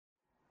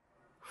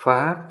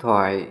Pháp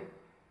thoại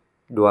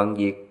Đoạn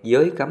Diệt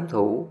Giới Cấm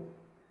Thủ,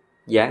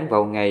 giảng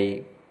vào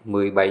ngày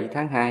 17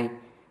 tháng 2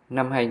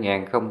 năm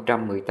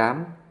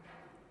 2018,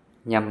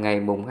 nhằm ngày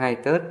mùng 2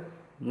 Tết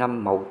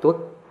năm Mậu Tuất.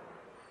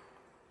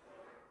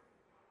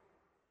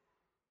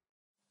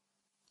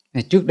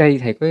 Trước đây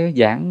thầy có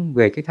giảng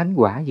về cái thánh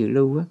quả dự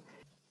lưu á.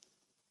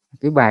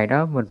 Cái bài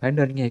đó mình phải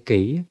nên nghe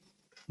kỹ,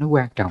 nó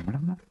quan trọng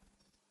lắm đó.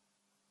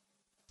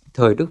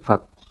 Thời Đức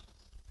Phật,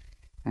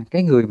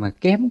 cái người mà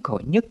kém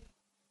cỏi nhất,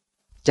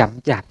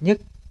 chậm chạp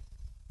nhất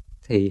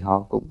thì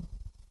họ cũng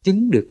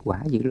chứng được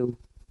quả dự lưu.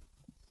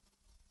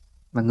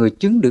 Mà người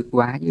chứng được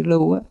quả dự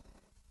lưu á,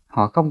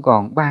 họ không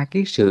còn ba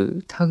cái sự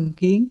thân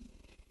kiến,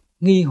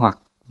 nghi hoặc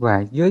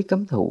và giới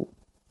cấm thủ.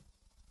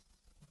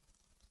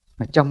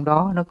 Mà trong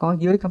đó nó có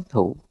giới cấm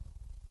thủ.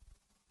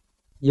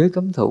 Giới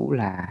cấm thủ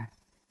là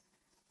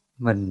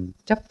mình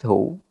chấp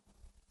thủ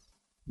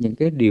những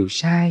cái điều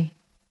sai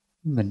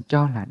mình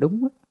cho là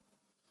đúng á.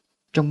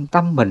 Trong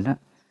tâm mình á,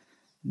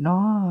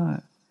 nó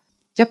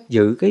chấp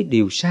giữ cái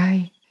điều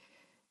sai,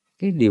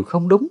 cái điều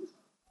không đúng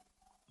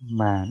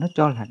mà nó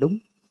cho là đúng,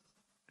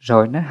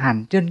 rồi nó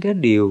hành trên cái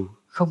điều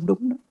không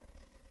đúng đó.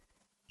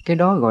 Cái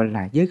đó gọi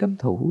là giới cấm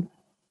thủ.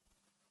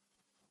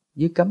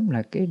 Giới cấm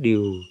là cái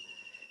điều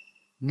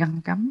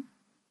ngăn cấm,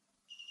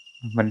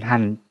 mình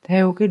hành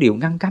theo cái điều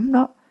ngăn cấm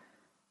đó,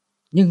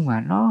 nhưng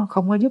mà nó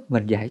không có giúp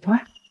mình giải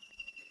thoát,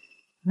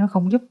 nó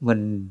không giúp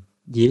mình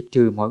diệt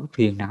trừ mọi cái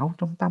phiền não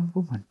trong tâm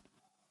của mình,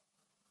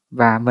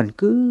 và mình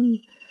cứ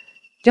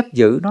chấp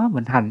giữ nó,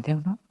 mình hành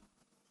theo nó.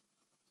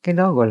 Cái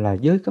đó gọi là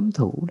giới cấm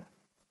thủ đó.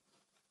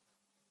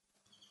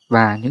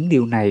 Và những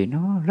điều này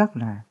nó rất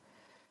là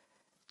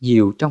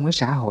nhiều trong cái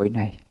xã hội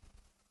này.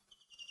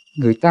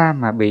 Người ta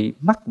mà bị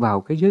mắc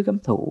vào cái giới cấm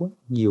thủ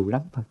nhiều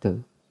lắm Phật tử.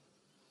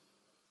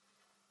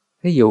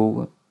 Ví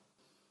dụ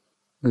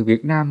người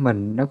Việt Nam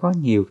mình nó có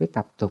nhiều cái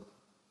tập tục.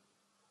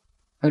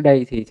 Ở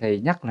đây thì thầy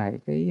nhắc lại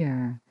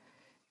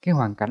cái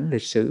hoàn cảnh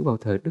lịch sử vào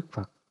thời Đức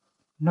Phật.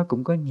 Nó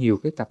cũng có nhiều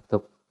cái tập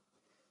tục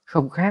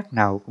không khác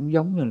nào cũng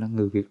giống như là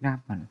người Việt Nam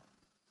mình.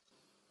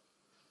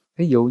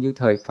 Ví dụ như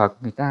thời Phật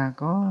người ta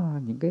có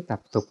những cái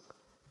tập tục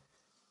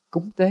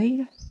cúng tế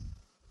đó,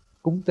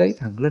 cúng tế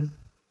thần linh.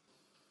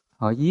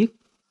 Họ giết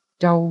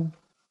trâu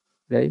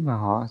để mà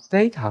họ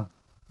tế thần.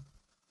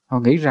 Họ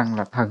nghĩ rằng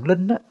là thần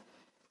linh đó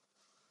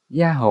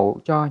gia hộ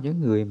cho những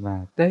người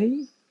mà tế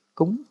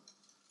cúng.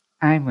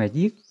 Ai mà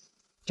giết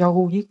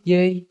trâu, giết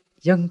dê,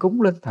 dâng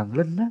cúng lên thần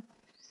linh đó,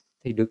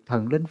 thì được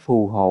thần linh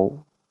phù hộ,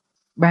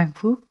 ban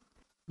phước,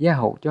 gia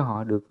hộ cho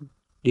họ được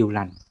điều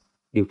lành,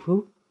 điều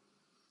phước.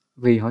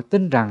 Vì họ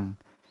tin rằng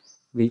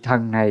vị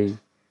thần này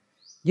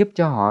giúp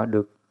cho họ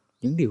được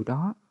những điều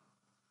đó,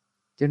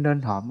 cho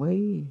nên họ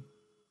mới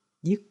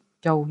giết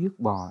trâu, giết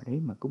bò để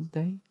mà cúng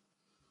tế.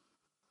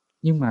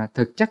 Nhưng mà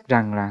thực chất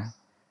rằng là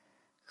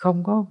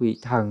không có vị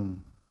thần,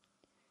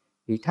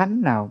 vị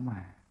thánh nào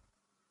mà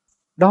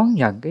đón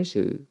nhận cái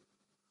sự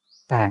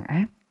tàn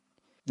ác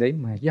để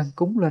mà dâng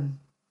cúng lên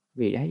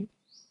vị ấy.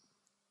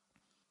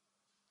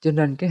 Cho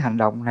nên cái hành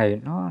động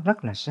này nó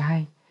rất là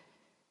sai.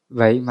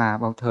 Vậy mà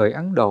vào thời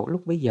Ấn Độ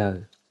lúc bấy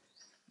giờ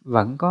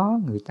vẫn có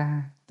người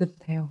ta tin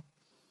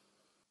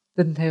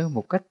theo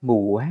một cách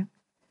mù quáng.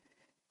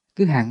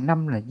 Cứ hàng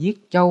năm là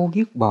giết trâu,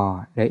 giết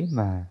bò để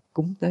mà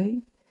cúng tế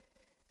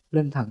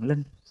lên thần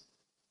linh,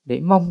 để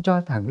mong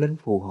cho thần linh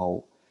phù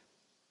hộ.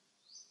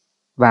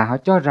 Và họ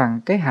cho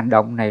rằng cái hành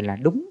động này là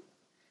đúng,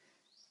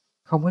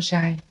 không có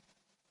sai.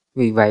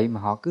 Vì vậy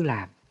mà họ cứ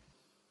làm.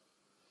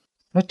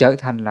 Nó trở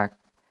thành là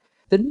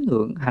tín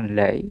ngưỡng hành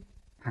lễ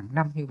hàng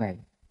năm như vậy.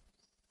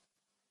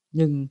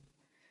 Nhưng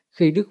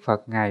khi Đức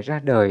Phật Ngài ra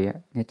đời,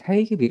 Ngài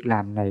thấy cái việc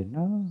làm này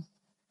nó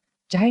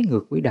trái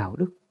ngược với đạo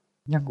đức,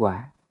 nhân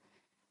quả.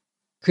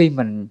 Khi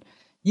mình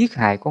giết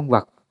hại con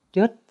vật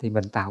chết thì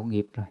mình tạo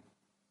nghiệp rồi,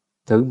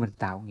 tự mình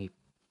tạo nghiệp.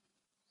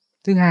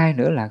 Thứ hai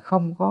nữa là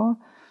không có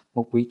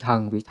một vị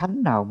thần, vị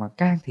thánh nào mà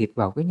can thiệp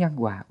vào cái nhân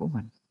quả của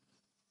mình,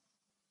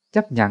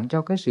 chấp nhận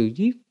cho cái sự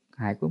giết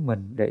hại của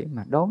mình để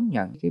mà đón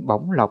nhận cái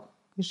bổng lộc,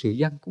 cái sự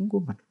dâng cúng của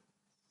mình.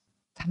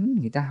 Thánh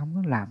người ta không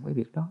có làm cái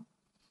việc đó.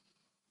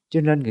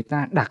 Cho nên người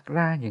ta đặt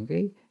ra những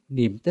cái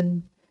niềm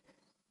tin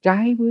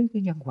trái với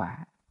cái nhân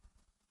quả,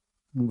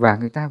 và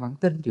người ta vẫn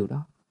tin điều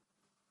đó,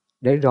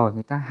 để rồi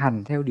người ta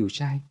hành theo điều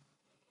sai.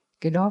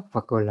 Cái đó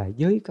Phật gọi là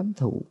giới cấm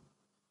thủ.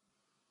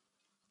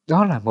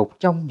 Đó là một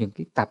trong những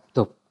cái tập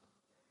tục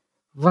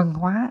văn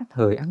hóa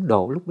thời Ấn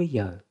Độ lúc bấy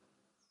giờ.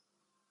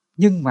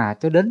 Nhưng mà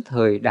cho đến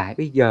thời đại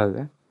bây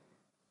giờ,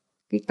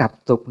 cái tập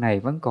tục này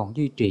vẫn còn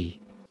duy trì.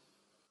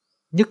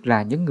 Nhất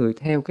là những người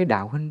theo cái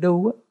đạo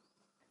Hindu,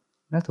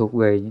 nó thuộc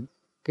về những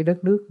cái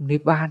đất nước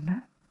Nepal,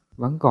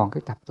 vẫn còn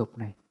cái tập tục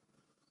này.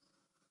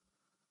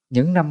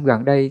 Những năm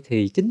gần đây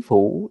thì chính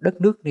phủ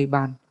đất nước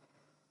Nepal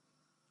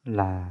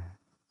là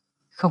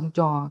không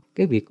cho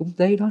cái việc cúng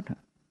tế đó nữa.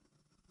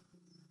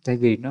 Tại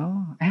vì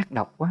nó ác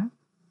độc quá.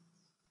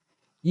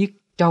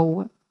 Giết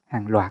trâu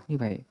hàng loạt như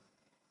vậy,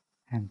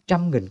 hàng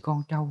trăm nghìn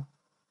con trâu.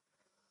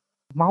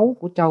 Máu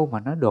của trâu mà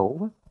nó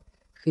đổ,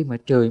 khi mà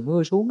trời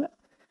mưa xuống,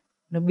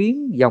 nó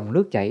biến dòng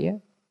nước chảy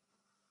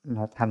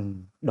là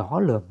thành đỏ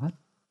lườm hết,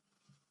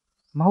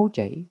 máu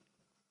chảy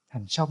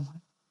thành sông hết.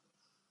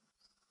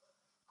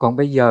 Còn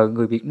bây giờ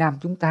người Việt Nam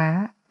chúng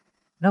ta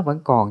nó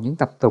vẫn còn những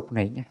tập tục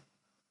này nha.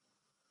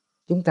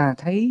 Chúng ta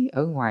thấy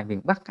ở ngoài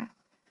miền Bắc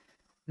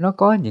nó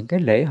có những cái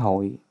lễ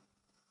hội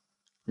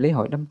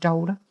đâm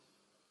trâu đó,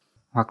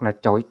 hoặc là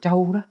chọi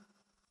trâu đó,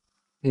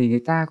 thì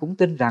người ta cũng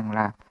tin rằng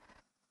là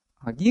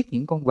họ giết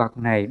những con vật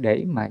này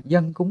để mà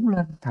dâng cúng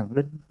lên thần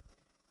linh,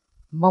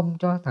 mong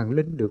cho thần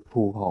linh được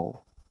phù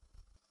hộ.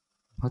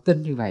 Họ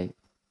tin như vậy.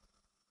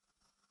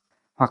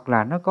 Hoặc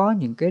là nó có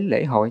những cái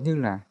lễ hội như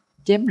là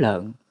chém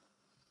lợn.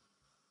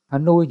 Họ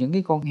nuôi những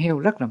cái con heo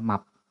rất là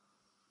mập.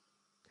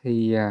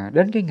 Thì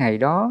đến cái ngày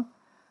đó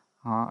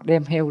họ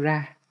đem heo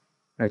ra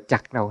rồi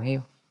chặt đầu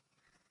heo,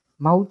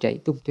 máu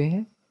chảy tung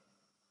tóe.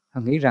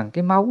 Họ nghĩ rằng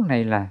cái máu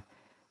này là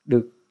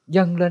được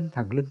dâng lên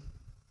thần linh,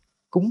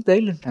 cúng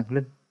tế lên thần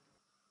linh,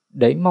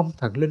 để mong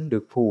thần linh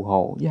được phù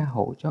hộ, gia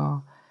hộ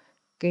cho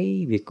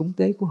cái việc cúng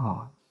tế của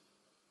họ.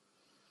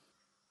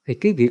 Thì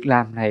cái việc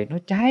làm này nó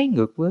trái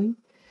ngược với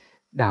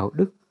đạo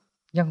đức,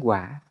 nhân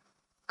quả,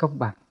 công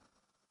bằng.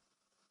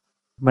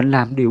 Mình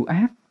làm điều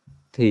ác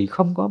thì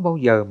không có bao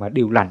giờ mà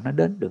điều lành nó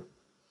đến được.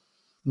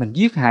 Mình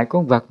giết hại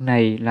con vật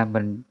này là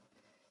mình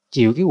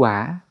chịu cái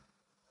quả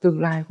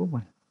tương lai của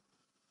mình,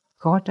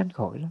 khó tránh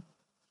khỏi lắm.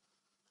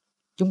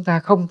 Chúng ta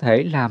không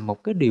thể làm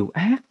một cái điều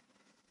ác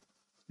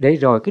để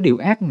rồi cái điều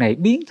ác này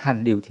biến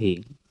thành điều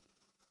thiện.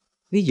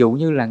 Ví dụ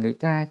như là người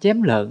ta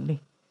chém lợn đi,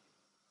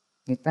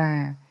 người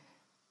ta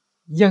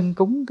dâng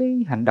cúng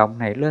cái hành động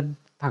này lên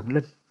thần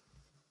linh,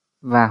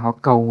 và họ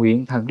cầu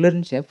nguyện thần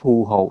linh sẽ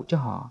phù hộ cho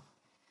họ,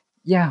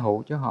 gia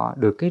hộ cho họ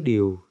được cái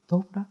điều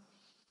tốt đó.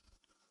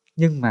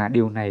 Nhưng mà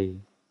điều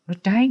này nó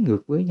trái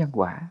ngược với nhân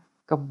quả,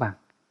 công bằng.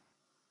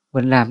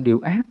 Mình làm điều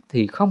ác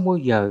thì không bao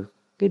giờ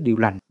cái điều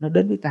lành nó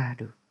đến với ta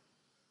được.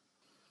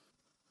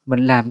 Mình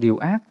làm điều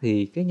ác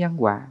thì cái nhân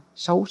quả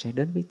xấu sẽ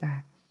đến với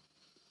ta.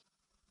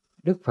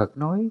 Đức Phật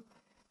nói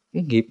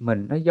cái nghiệp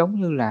mình nó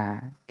giống như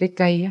là cái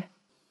cây á,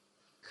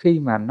 khi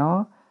mà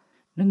nó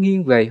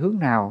nghiêng về hướng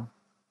nào,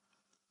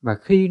 và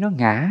khi nó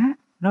ngã,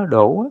 nó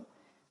đổ á,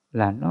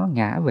 là nó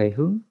ngã về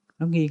hướng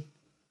nó nghiêng,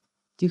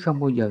 chứ không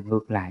bao giờ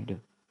ngược lại được.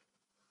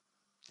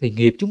 Thì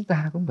nghiệp chúng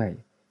ta cũng vậy.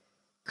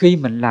 Khi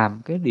mình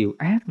làm cái điều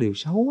ác, điều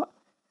xấu á,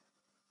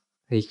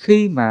 thì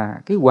khi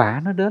mà cái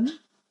quả nó đến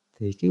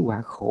thì cái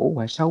quả khổ,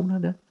 quả xấu nó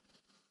đến,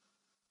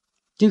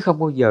 chứ không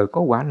bao giờ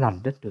có quả lành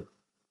đến được.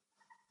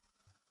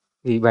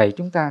 Vì vậy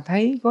chúng ta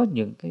thấy có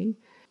những cái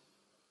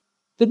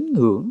tín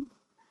ngưỡng,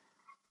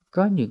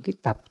 có những cái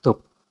tập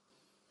tục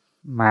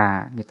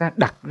mà người ta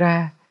đặt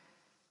ra,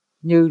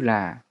 như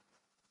là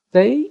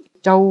tế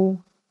trâu,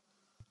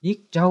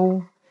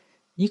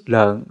 giết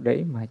lợn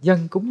để mà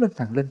dâng cúng lên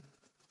thần linh.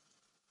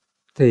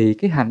 Thì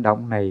cái hành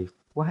động này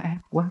quá ác,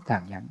 quá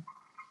tàn nhẫn.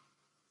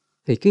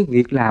 Thì cái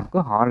việc làm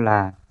của họ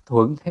là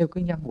thuận theo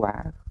cái nhân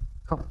quả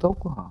không tốt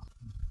của họ.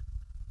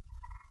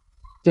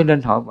 Cho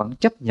nên họ vẫn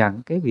chấp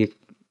nhận cái việc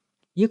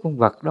giết con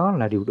vật đó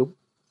là điều đúng,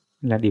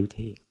 là điều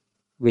thiện,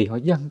 vì họ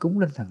dâng cúng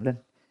lên thần linh.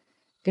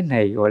 Cái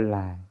này gọi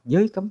là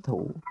giới cấm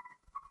thủ.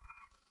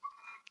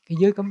 Cái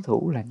giới cấm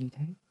thủ là như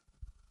thế.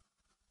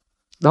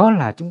 Đó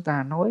là chúng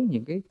ta nói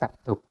những cái tập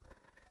tục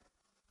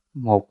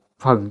một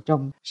phần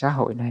trong xã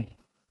hội này.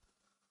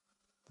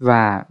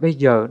 Và bây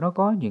giờ nó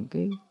có những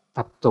cái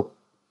tập tục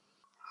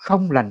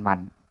không lành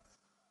mạnh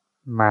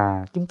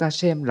mà chúng ta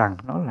xem rằng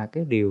nó là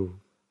cái điều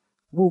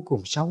vô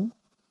cùng xấu.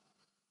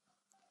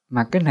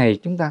 Mà cái này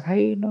chúng ta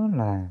thấy nó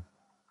là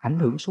ảnh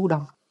hưởng số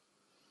đông.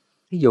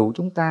 Ví dụ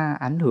chúng ta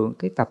ảnh hưởng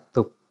cái tập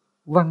tục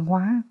văn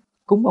hóa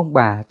cúng ông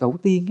bà tổ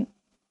tiên á.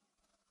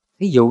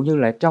 Ví dụ như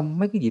là trong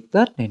mấy cái dịp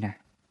Tết này nè,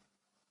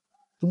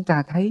 chúng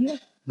ta thấy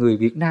người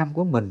Việt Nam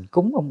của mình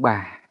cúng ông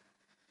bà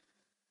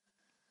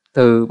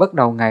từ bắt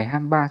đầu ngày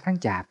 23 tháng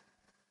Chạp,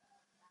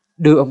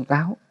 đưa ông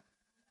Táo.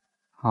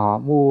 Họ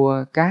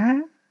mua cá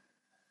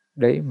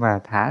để mà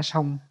thả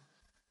sông.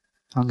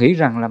 Họ nghĩ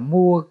rằng là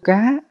mua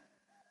cá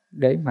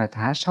để mà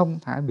thả sông,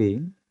 thả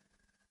biển.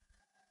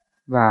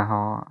 Và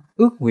họ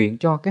ước nguyện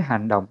cho cái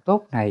hành động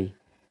tốt này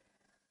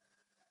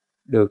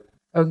được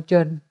ơn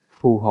trên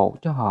phù hộ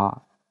cho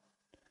họ,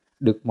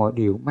 được mọi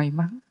điều may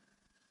mắn.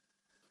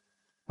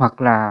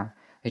 Hoặc là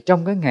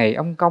trong cái ngày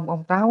ông Công,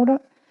 ông Táo đó,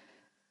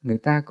 người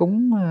ta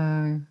cúng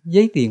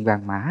giấy tiền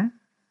vàng mã.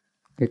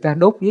 Người ta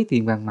đốt giấy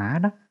tiền vàng mã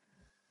đó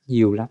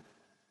nhiều lắm.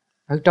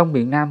 Ở trong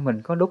miền Nam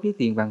mình có đốt giấy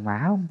tiền vàng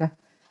mã không ta?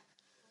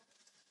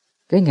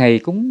 Cái ngày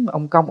cúng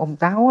ông Công, ông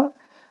Táo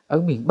á,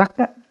 ở miền Bắc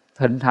á,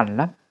 thịnh hành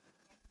lắm.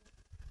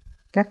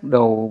 Các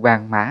đồ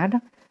vàng mã đó,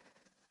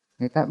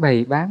 người ta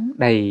bày bán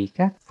đầy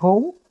các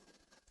phố.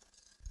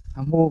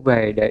 Họ mua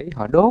về để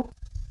họ đốt.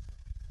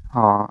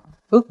 Họ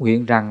ước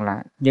nguyện rằng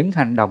là những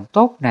hành động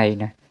tốt này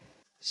nè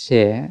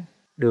sẽ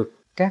được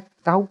các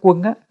táo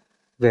quân á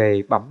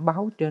về bẩm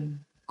báo trên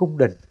cung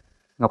đình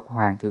Ngọc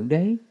Hoàng Thượng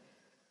Đế,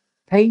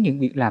 thấy những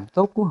việc làm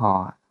tốt của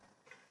họ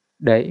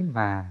để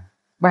mà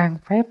ban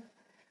phép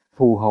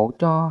phù hộ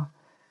cho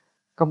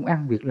công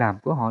ăn việc làm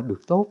của họ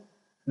được tốt,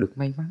 được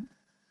may mắn.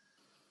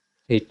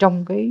 Thì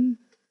trong cái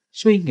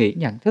suy nghĩ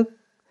nhận thức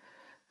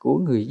của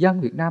người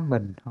dân Việt Nam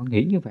mình, họ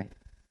nghĩ như vậy.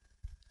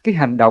 Cái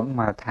hành động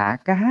mà thả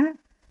cá,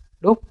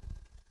 đốt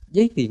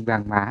giấy tiền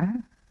vàng mã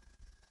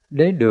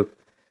để được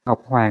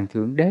Ngọc Hoàng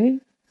Thượng Đế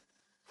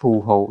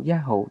phù hộ gia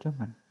hộ cho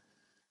mình.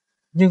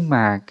 Nhưng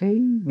mà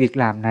cái việc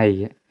làm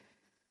này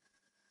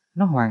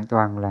nó hoàn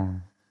toàn là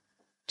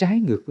trái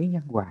ngược với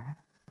nhân quả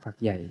Phật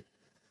dạy.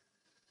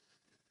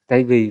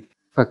 Tại vì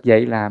Phật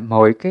dạy là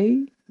mọi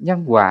cái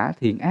nhân quả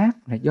thiện ác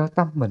là do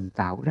tâm mình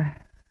tạo ra.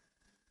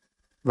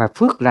 Và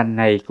phước lành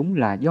này cũng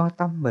là do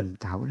tâm mình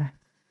tạo ra.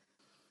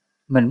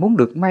 Mình muốn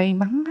được may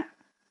mắn,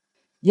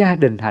 gia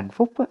đình hạnh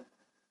phúc,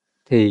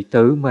 thì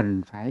tự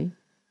mình phải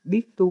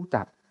biết tu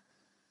tập,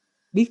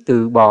 biết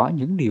từ bỏ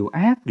những điều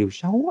ác, điều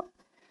xấu,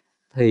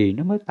 thì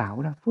nó mới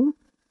tạo ra phước.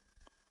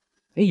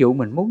 Ví dụ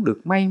mình muốn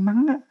được may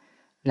mắn,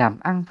 làm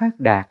ăn phát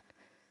đạt,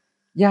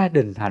 gia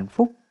đình hạnh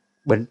phúc,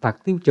 bệnh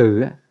tật tiêu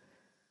trừ,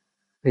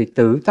 thì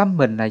tự tâm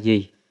mình là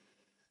gì?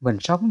 Mình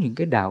sống những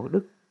cái đạo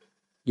đức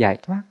giải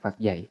thoát Phật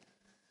dạy.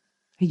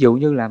 Ví dụ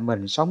như là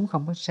mình sống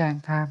không có sang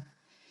tham,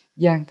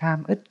 gian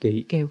tham, ích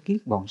kỷ, keo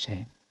kiết, bọn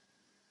sẻn.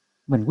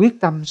 Mình quyết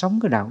tâm sống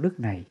cái đạo đức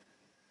này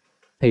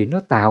thì nó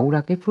tạo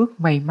ra cái phước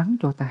may mắn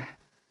cho ta.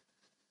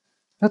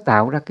 Nó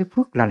tạo ra cái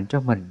phước lành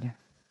cho mình nha.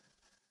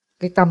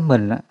 Cái tâm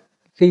mình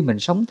khi mình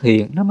sống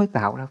thiện nó mới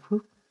tạo ra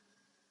phước.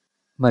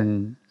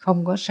 Mình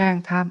không có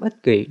sang tham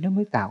ích kỷ nó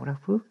mới tạo ra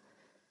phước.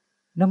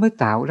 Nó mới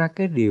tạo ra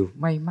cái điều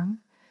may mắn,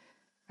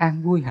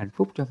 an vui hạnh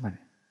phúc cho mình.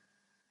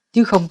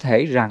 Chứ không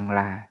thể rằng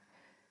là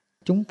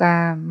chúng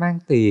ta mang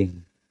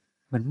tiền,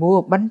 mình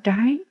mua bánh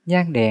trái,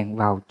 nhang đèn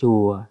vào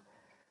chùa,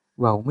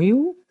 vào miếu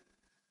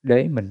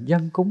để mình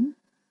dâng cúng.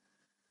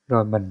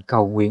 Rồi mình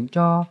cầu nguyện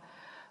cho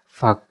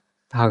Phật,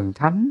 thần,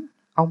 thánh,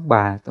 ông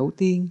bà, tổ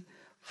tiên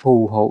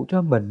phù hộ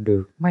cho mình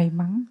được may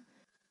mắn,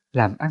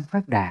 làm ăn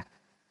phát đạt.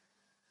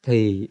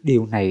 Thì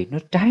điều này nó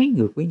trái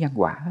ngược với nhân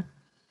quả hết.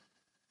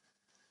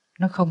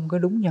 Nó không có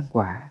đúng nhân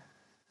quả.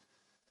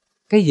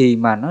 Cái gì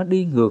mà nó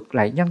đi ngược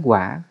lại nhân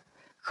quả,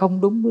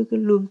 không đúng với cái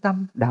lương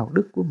tâm, đạo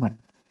đức của mình,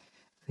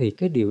 thì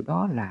cái điều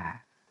đó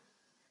là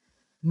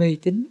mê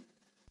tín,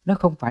 nó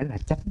không phải là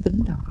chánh tín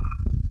đâu.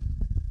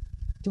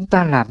 Chúng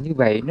ta làm như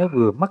vậy nó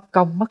vừa mất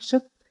công, mất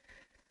sức,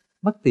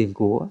 mất tiền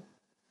của,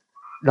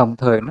 đồng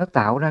thời nó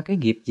tạo ra cái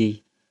nghiệp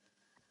gì?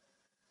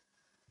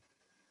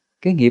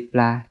 Cái nghiệp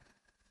là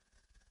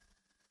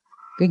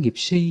cái nghiệp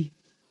si.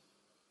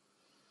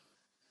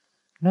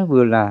 Nó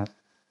vừa là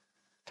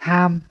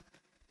tham,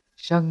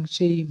 sân,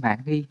 si, mạn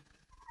nghi.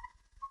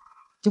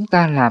 Chúng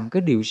ta làm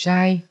cái điều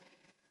sai,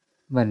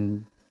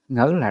 mình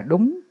ngỡ là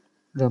đúng,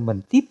 rồi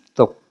mình tiếp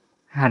tục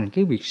hành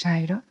cái việc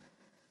sai đó,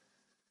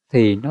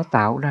 thì nó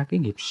tạo ra cái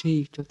nghiệp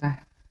si cho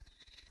ta.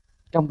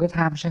 Trong cái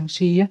tham sân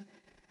si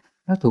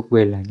nó thuộc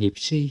về là nghiệp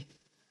si.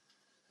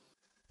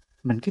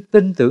 Mình cứ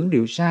tin tưởng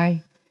điều sai,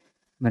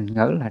 mình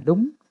ngỡ là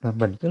đúng, rồi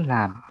mình cứ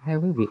làm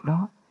theo cái việc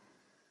đó.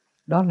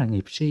 Đó là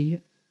nghiệp si.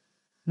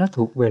 Nó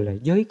thuộc về là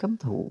giới cấm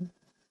thủ.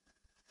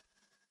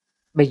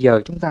 Bây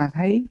giờ chúng ta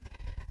thấy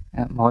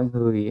mọi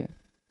người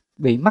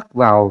bị mắc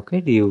vào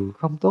cái điều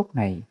không tốt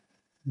này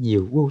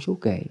nhiều vô số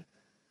kể.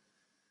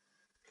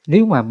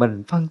 Nếu mà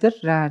mình phân tích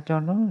ra cho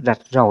nó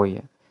rạch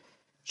ròi,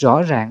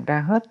 rõ ràng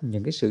ra hết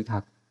những cái sự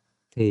thật,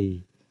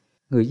 thì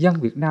người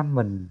dân Việt Nam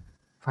mình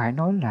phải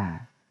nói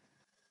là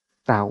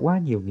tạo quá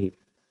nhiều nghiệp.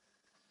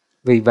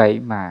 Vì vậy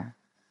mà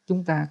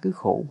chúng ta cứ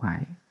khổ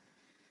mãi,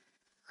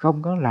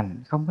 không có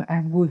lành, không có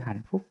an vui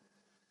hạnh phúc.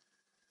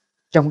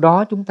 Trong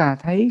đó chúng ta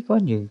thấy có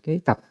những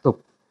cái tập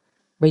tục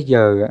bây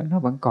giờ nó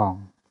vẫn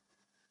còn.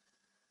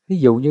 Ví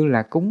dụ như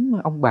là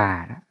cúng ông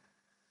bà đó.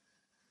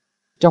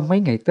 Trong mấy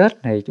ngày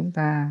Tết này chúng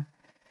ta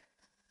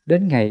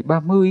đến ngày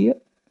 30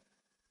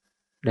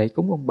 để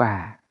cúng ông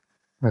bà.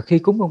 Và khi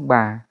cúng ông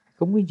bà,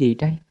 cúng cái gì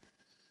đây?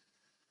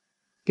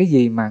 Cái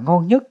gì mà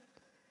ngon nhất,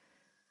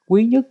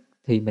 quý nhất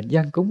thì mình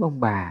dâng cúng ông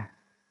bà.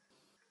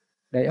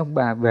 Để ông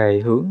bà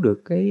về hưởng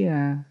được cái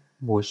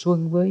mùa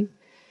xuân với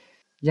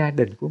gia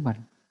đình của mình.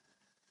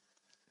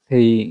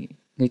 Thì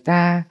người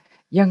ta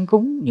dâng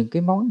cúng những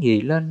cái món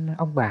gì lên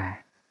ông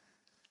bà?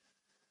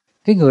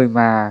 Cái người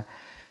mà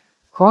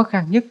khó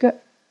khăn nhất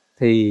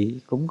thì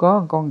cũng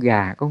có con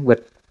gà, con vịt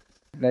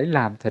để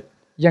làm thịt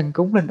dâng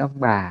cúng lên ông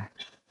bà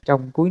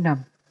trong cuối năm.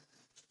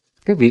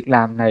 Cái việc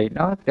làm này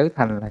nó trở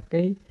thành là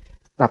cái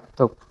tập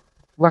tục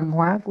văn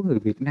hóa của người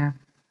Việt Nam.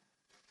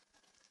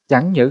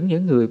 Chẳng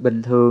những người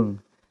bình thường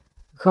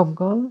không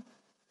có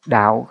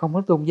đạo, không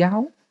có tôn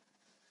giáo,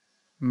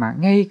 mà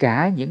ngay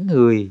cả những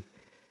người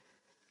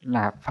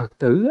là Phật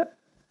tử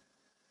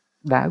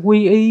đã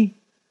quy y,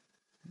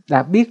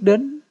 đã biết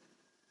đến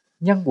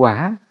nhân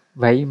quả,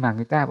 vậy mà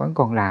người ta vẫn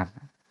còn làm.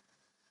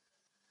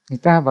 Người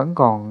ta vẫn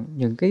còn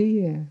những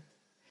cái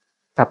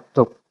tập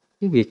tục,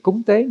 cái việc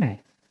cúng tế này.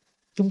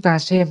 Chúng ta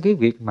xem cái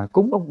việc mà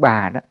cúng ông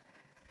bà đó,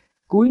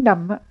 cuối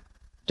năm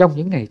trong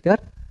những ngày Tết,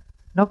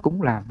 nó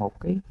cũng là một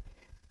cái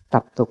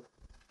tập tục.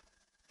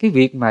 Cái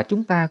việc mà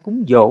chúng ta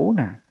cúng dỗ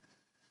nè,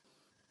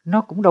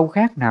 nó cũng đâu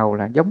khác nào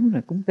là giống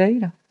là cúng tế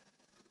đâu.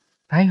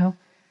 Thấy không?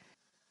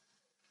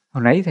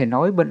 Hồi nãy thầy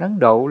nói bên Ấn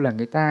Độ là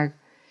người ta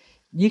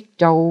giết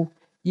trâu,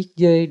 giết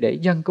dê để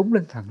dâng cúng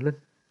lên thần linh,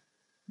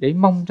 để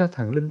mong cho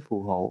thần linh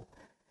phù hộ.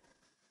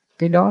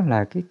 Cái đó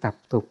là cái tập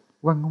tục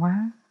văn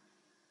hóa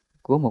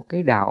của một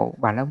cái đạo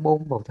Bà La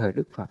Môn vào thời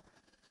Đức Phật.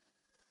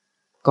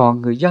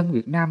 Còn người dân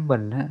Việt Nam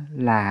mình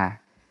là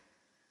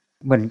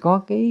mình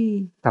có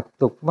cái tập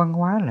tục văn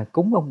hóa là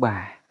cúng ông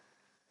bà.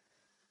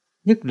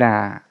 Nhất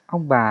là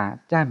ông bà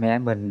cha mẹ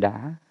mình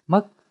đã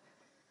mất.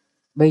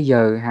 Bây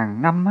giờ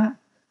hàng năm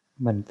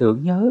mình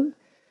tưởng nhớ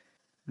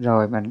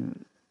rồi mình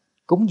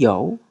cúng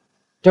dỗ.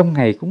 Trong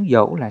ngày cúng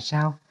dỗ là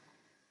sao?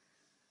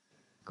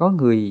 Có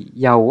người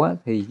giàu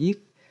thì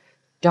giết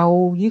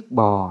trâu, giết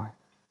bò,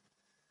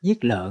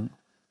 giết lợn.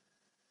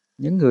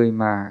 Những người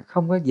mà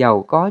không có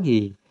giàu có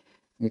gì,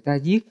 người ta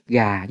giết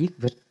gà, giết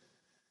vịt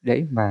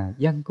để mà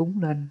dâng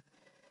cúng lên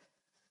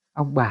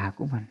ông bà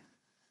của mình.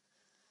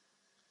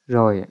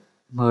 Rồi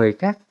mời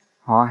các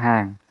họ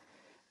hàng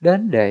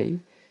đến để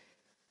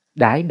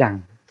đãi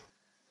đằng.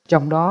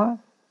 Trong đó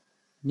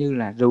như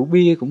là rượu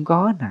bia cũng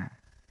có nè.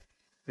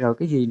 Rồi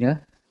cái gì nữa?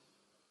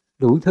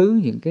 Đủ thứ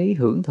những cái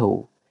hưởng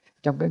thụ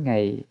trong cái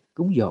ngày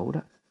cúng dỗ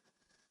đó.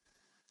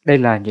 Đây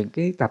là những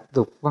cái tập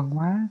tục văn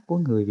hóa của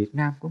người Việt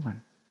Nam của mình.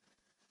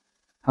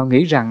 Họ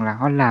nghĩ rằng là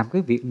họ làm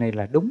cái việc này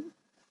là đúng.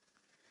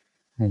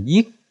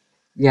 Giết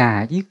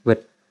gà, giết vịt,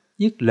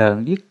 giết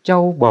lợn, giết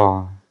trâu,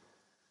 bò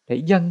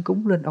để dâng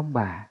cúng lên ông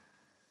bà.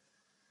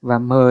 Và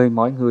mời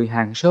mọi người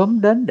hàng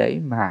xóm đến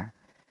để mà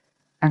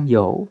ăn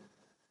dỗ,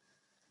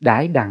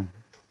 đãi đằng,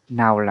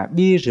 nào là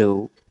bia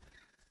rượu,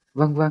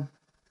 vân vân.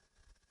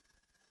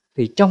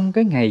 Thì trong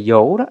cái ngày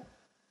dỗ đó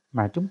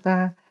mà chúng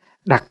ta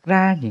đặt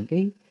ra những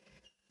cái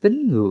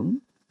tín ngưỡng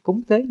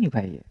cúng tế như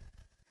vậy,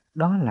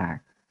 đó là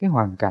cái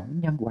hoàn cảnh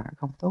nhân quả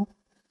không tốt.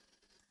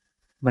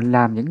 Mình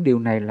làm những điều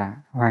này là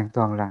hoàn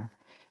toàn là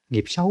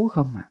nghiệp xấu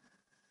không ạ.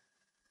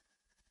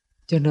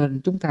 Cho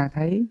nên chúng ta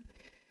thấy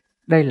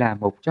đây là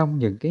một trong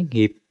những cái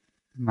nghiệp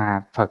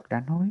mà Phật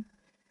đã nói.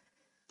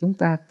 Chúng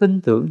ta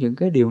tin tưởng những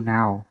cái điều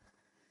nào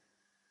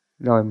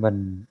rồi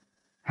mình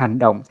hành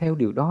động theo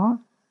điều đó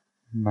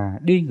mà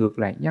đi ngược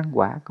lại nhân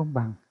quả công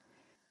bằng.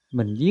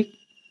 Mình giết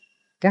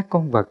các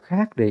con vật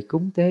khác để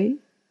cúng tế.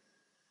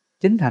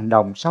 Chính hành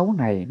động xấu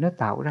này nó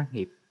tạo ra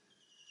nghiệp.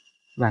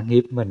 Và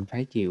nghiệp mình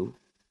phải chịu.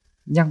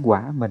 Nhân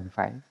quả mình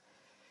phải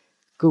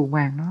cưu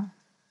mang nó.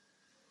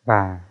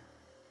 Và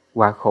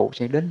quả khổ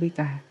sẽ đến với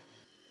ta.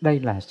 Đây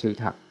là sự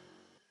thật.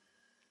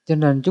 Cho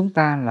nên chúng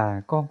ta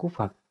là con của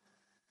Phật.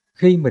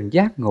 Khi mình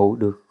giác ngộ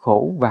được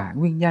khổ và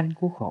nguyên nhân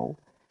của khổ,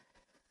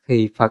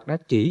 thì Phật đã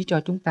chỉ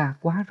cho chúng ta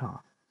quá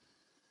rõ.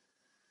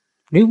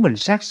 Nếu mình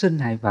sát sinh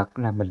hại vật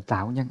là mình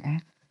tạo nhân ác.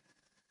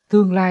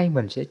 Tương lai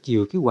mình sẽ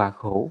chịu cái quả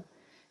khổ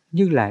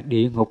như là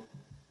địa ngục,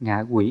 ngạ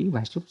quỷ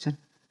và súc sinh.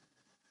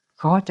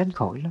 Khó tránh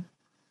khỏi lắm.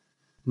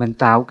 Mình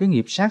tạo cái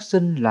nghiệp sát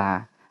sinh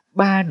là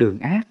 3 đường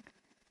ác.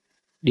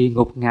 Địa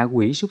ngục, ngạ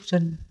quỷ, súc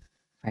sinh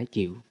phải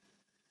chịu.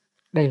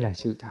 Đây là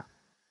sự thật.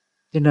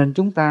 Cho nên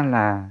chúng ta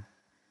là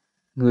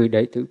người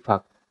đệ tử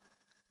Phật,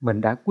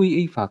 mình đã quy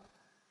y Phật,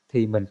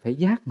 thì mình phải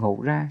giác ngộ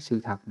ra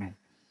sự thật này.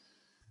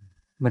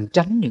 Mình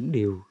tránh những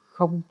điều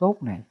không tốt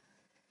này.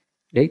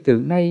 Để từ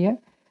nay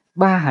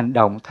 3 hành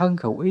động thân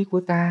khẩu ý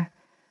của ta,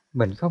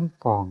 mình không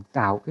còn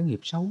tạo cái nghiệp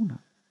xấu nữa.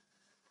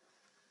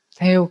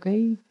 Theo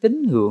cái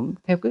tín ngưỡng,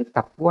 theo cái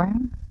tập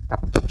quán,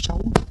 tập tục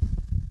xấu,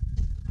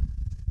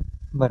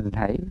 mình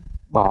hãy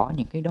bỏ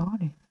những cái đó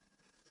đi.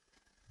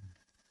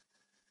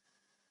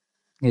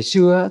 Ngày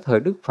xưa, thời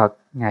Đức Phật,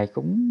 Ngài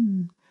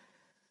cũng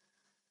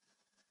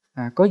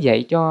có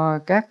dạy cho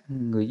các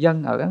người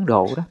dân ở Ấn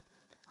Độ đó.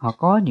 Họ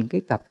có những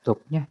cái tập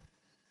tục nha.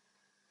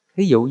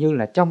 Ví dụ như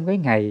là trong cái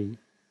ngày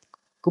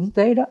cúng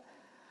tế đó,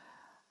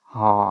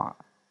 họ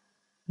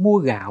mua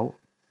gạo,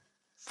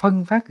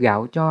 phân phát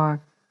gạo cho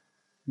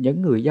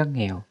những người dân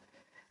nghèo.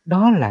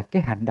 Đó là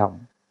cái hành động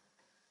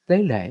tế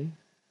lễ.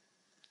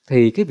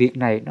 Thì cái việc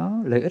này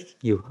nó lợi ích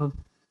nhiều hơn.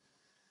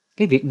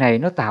 Cái việc này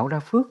nó tạo ra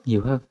phước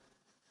nhiều hơn.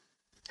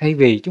 Thay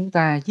vì chúng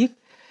ta giết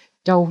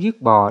trâu,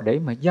 giết bò để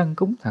mà dâng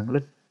cúng thần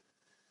linh.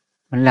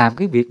 Mình làm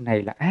cái việc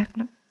này là ác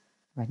lắm.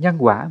 Và nhân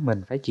quả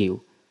mình phải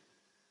chịu.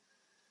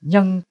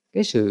 Nhân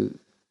cái sự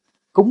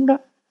cúng đó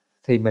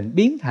thì mình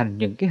biến thành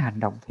những cái hành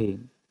động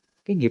thiện,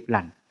 cái nghiệp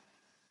lành.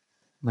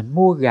 Mình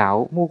mua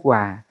gạo, mua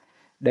quà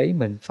để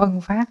mình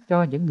phân phát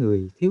cho những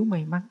người thiếu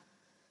may mắn,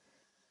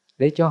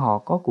 để cho họ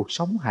có cuộc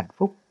sống hạnh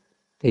phúc.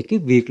 Thì cái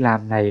việc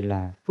làm này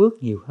là phước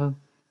nhiều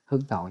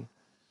hơn tội.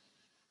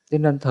 Cho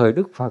nên thời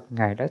Đức Phật,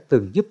 Ngài đã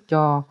từng giúp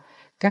cho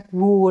các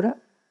vua đó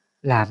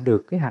làm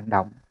được cái hành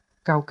động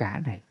cao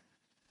cả này.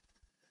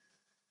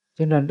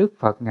 Cho nên Đức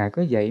Phật Ngài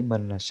có dạy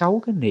mình là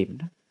 6 cái niệm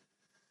đó.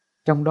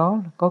 Trong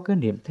đó có cái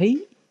niệm thí.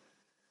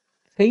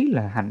 Thí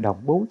là hành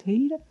động bố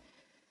thí đó.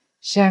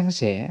 San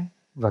sẻ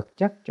vật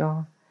chất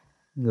cho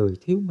người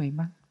thiếu may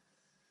mắn.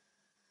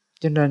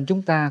 Cho nên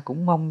chúng ta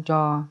cũng mong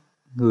cho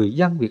người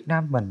dân Việt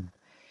Nam mình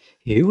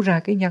hiểu ra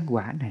cái nhân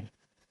quả này.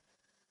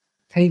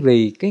 Thay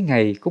vì cái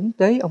ngày cúng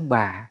tế ông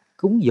bà,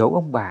 cúng dỗ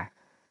ông bà,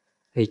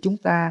 thì chúng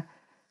ta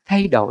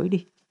thay đổi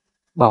đi,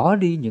 bỏ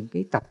đi những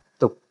cái tập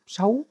tục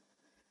xấu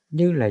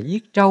như là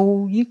giết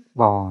trâu, giết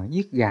bò,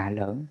 giết gà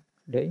lợn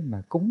để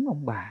mà cúng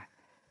ông bà,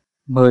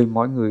 mời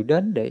mọi người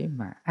đến để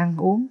mà ăn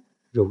uống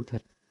rượu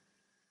thịt.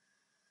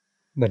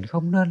 Mình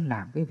không nên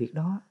làm cái việc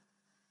đó,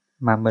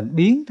 mà mình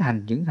biến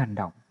thành những hành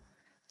động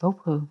tốt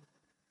hơn.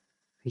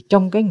 Thì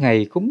trong cái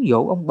ngày cúng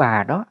dỗ ông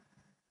bà đó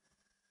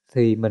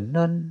thì mình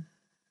nên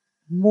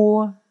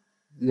mua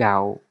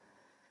gạo,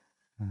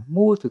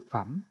 mua thực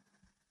phẩm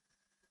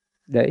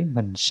để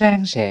mình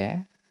san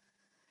sẻ,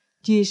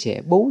 chia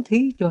sẻ, bố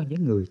thí cho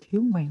những người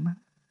thiếu may mắn.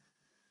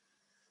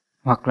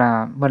 Hoặc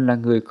là mình là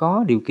người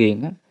có điều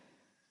kiện á,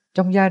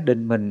 trong gia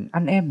đình mình,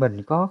 anh em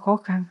mình có khó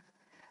khăn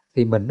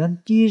thì mình nên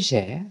chia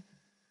sẻ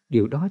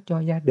điều đó cho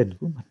gia đình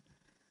của mình.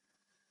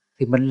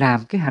 Thì mình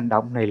làm cái hành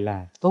động này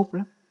là tốt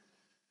lắm,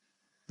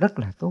 rất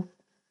là tốt.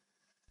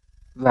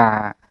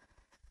 Và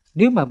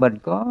nếu mà mình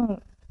có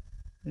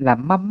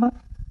làm mâm á,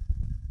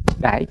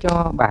 đãi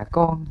cho bà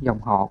con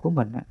dòng họ của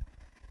mình á,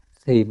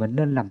 thì mình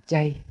nên làm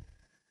chay,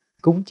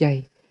 cúng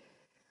chay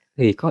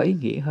thì có ý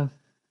nghĩa hơn.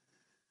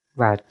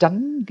 Và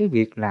tránh cái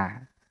việc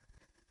là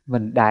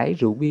mình đãi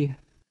rượu bia,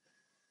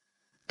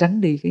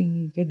 tránh đi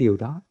cái điều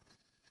đó.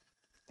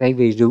 Tại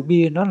vì rượu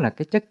bia nó là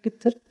cái chất kích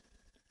thích,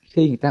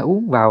 khi người ta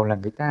uống vào là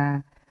người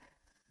ta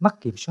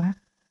mất kiểm soát,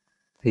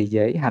 thì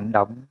dễ hành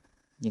động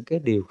những cái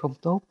điều không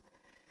tốt,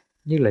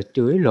 như là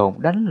chửi lộn,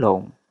 đánh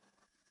lộn,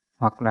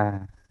 hoặc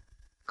là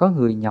có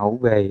người nhậu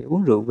về,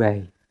 uống rượu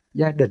về,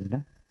 gia đình đó,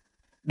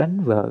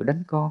 đánh vợ,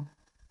 đánh con,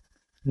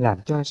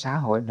 làm cho xã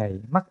hội này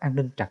mất an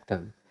ninh trật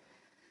tự.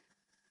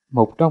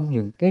 Một trong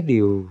những cái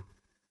điều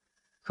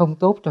không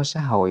tốt cho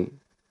xã hội,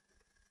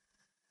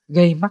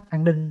 gây mất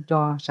an ninh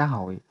cho xã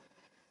hội,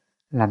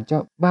 làm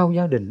cho bao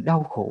gia đình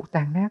đau khổ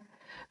tan nát,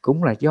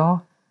 cũng là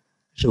do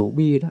rượu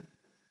bia đó.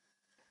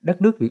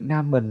 Đất nước Việt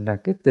Nam mình là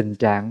cái tình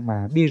trạng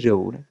mà bia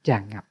rượu đó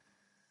tràn ngập,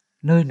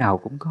 nơi nào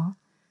cũng có.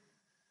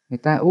 Người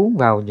ta uống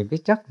vào những cái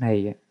chất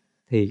này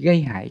thì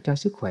gây hại cho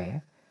sức khỏe.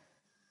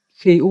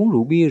 Khi uống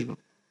rượu bia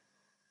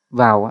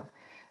vào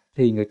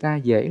thì người ta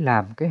dễ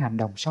làm cái hành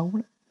động xấu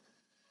lắm.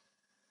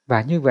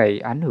 Và như vậy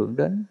ảnh hưởng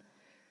đến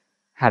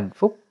hạnh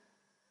phúc,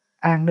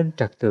 an ninh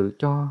trật tự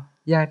cho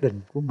gia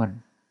đình của mình,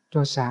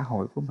 cho xã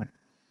hội của mình.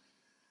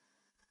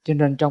 Cho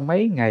nên trong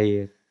mấy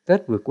ngày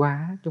Tết vừa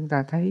qua, chúng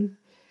ta thấy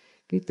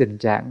cái tình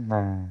trạng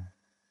mà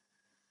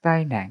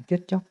tai nạn chết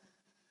chóc,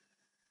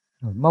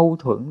 rồi mâu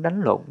thuẫn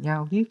đánh lộn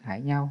nhau, giết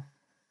hại nhau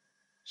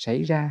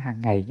xảy ra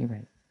hàng ngày như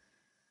vậy.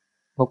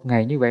 Một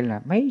ngày như vậy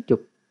là mấy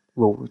chục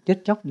vụ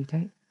chết chóc như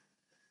thế.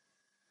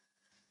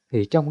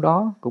 Thì trong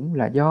đó cũng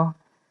là do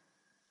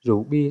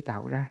rượu bia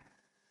tạo ra.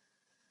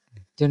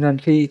 Cho nên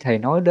khi thầy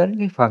nói đến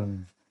cái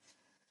phần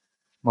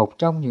một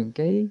trong những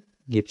cái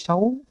nghiệp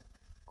xấu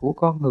của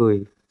con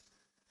người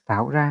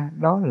tạo ra,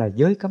 đó là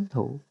giới cấm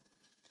thủ.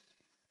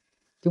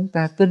 Chúng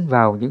ta tin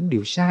vào những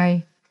điều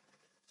sai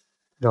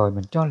rồi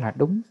mình cho là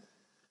đúng,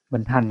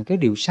 mình hành cái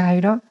điều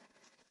sai đó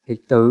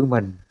thì tự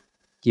mình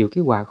chịu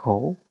cái họa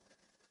khổ,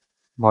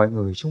 mọi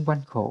người xung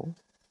quanh khổ.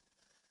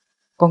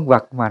 Con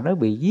vật mà nó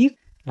bị giết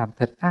làm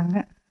thịt ăn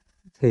á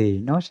thì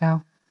nó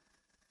sao?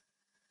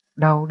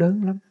 Đau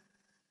đớn lắm.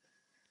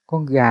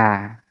 Con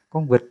gà,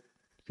 con vịt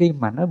khi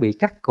mà nó bị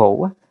cắt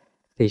cổ á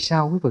thì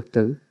sao quý Phật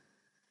tử?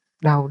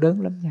 Đau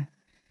đớn lắm nha.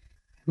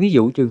 Ví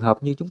dụ trường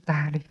hợp như chúng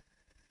ta đi,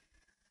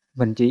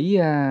 mình chỉ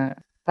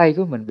tay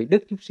của mình bị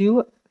đứt chút xíu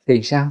á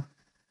thì sao?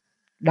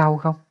 Đau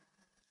không?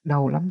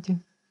 Đau lắm chứ.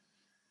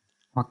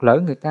 Hoặc lỡ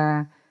người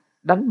ta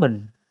đánh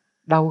mình,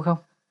 đau không?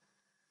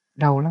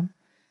 Đau lắm.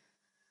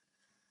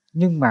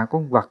 Nhưng mà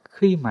con vật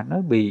khi mà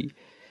nó bị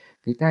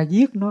người ta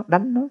giết nó,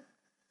 đánh nó,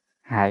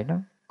 hại nó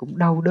cũng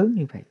đau đớn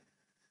như vậy.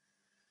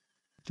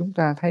 Chúng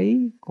ta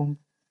thấy con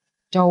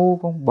trâu,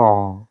 con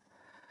bò,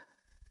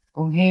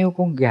 con heo,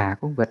 con gà,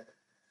 con vịt,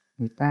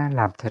 người ta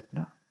làm thịt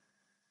nó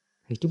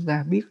thì chúng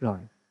ta biết rồi,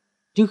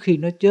 trước khi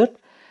nó chết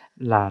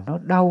là nó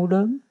đau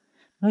đớn,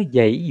 nó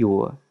giãy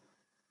giụa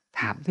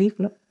thảm thiết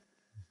lắm.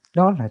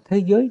 Đó là thế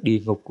giới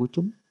địa ngục của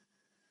chúng.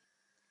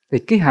 Thì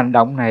cái hành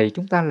động này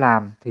chúng ta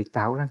làm thì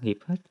tạo ra nghiệp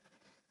hết.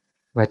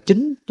 Và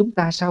chính chúng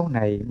ta sau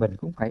này mình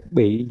cũng phải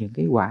bị những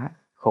cái quả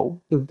khổ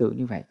tương tự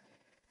như vậy.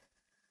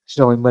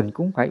 Rồi mình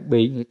cũng phải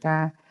bị người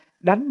ta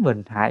đánh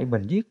mình, hại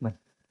mình, giết mình.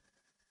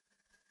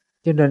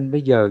 Cho nên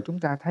bây giờ chúng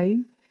ta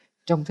thấy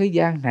trong thế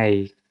gian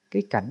này,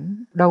 cái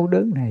cảnh đau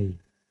đớn này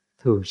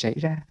thường xảy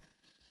ra.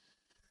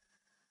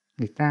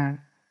 Người ta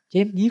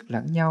chém giết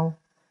lẫn nhau,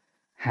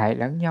 hại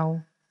lẫn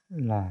nhau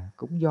là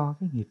cũng do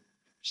cái nghiệp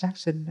sát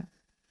sinh đó.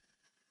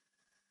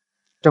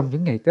 Trong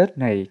những ngày Tết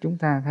này chúng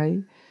ta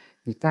thấy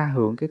người ta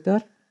hưởng cái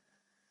Tết,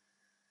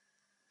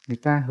 người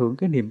ta hưởng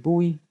cái niềm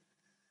vui,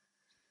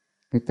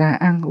 người ta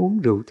ăn uống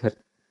rượu thịt.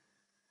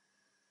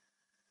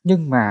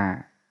 Nhưng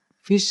mà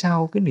phía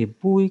sau cái niềm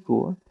vui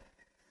của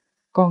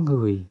con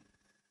người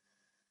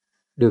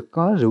được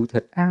có rượu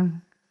thịt ăn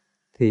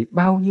thì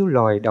bao nhiêu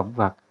loài động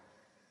vật,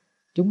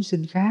 chúng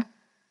sinh khác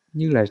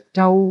như là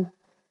trâu,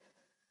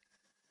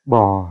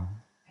 bò,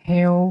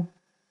 heo,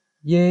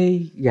 dê,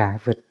 gà,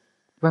 vịt,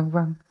 vân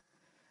vân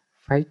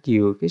phải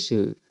chịu cái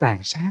sự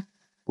tàn sát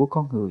của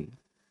con người.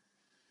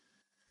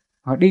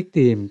 Họ đi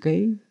tìm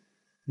cái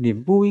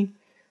niềm vui,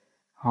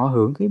 họ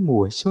hưởng cái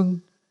mùa xuân,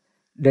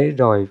 để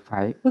rồi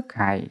phải bức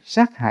hại,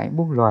 sát hại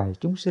muôn loài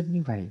chúng sinh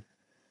như vậy.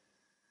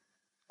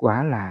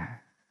 Quả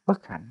là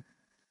bất hạnh,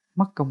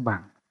 mất công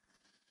bằng.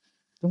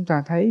 Chúng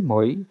ta thấy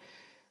mỗi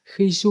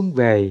khi xuân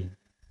về,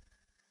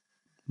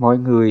 mọi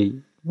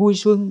người vui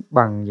xuân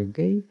bằng những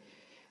cái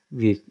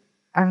việc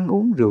ăn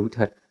uống rượu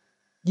thịt,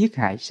 giết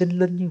hại sinh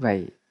linh như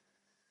vậy,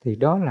 thì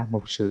đó là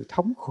một sự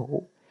thống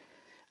khổ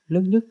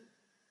lớn nhất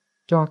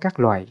cho các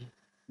loài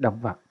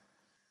động vật.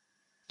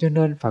 Cho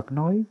nên Phật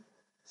nói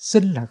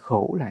sinh là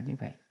khổ là như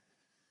vậy.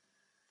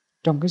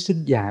 Trong cái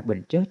sinh già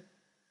bệnh chết,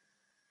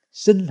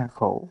 sinh là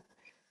khổ,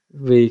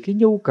 vì cái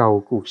nhu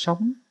cầu cuộc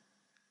sống,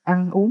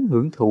 ăn uống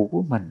hưởng thụ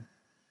của mình,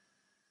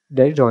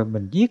 để rồi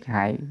mình giết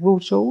hại vô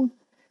số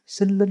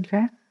sinh linh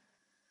khác,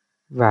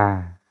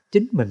 và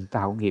chính mình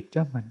tạo nghiệp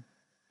cho mình.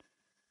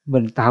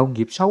 Mình tạo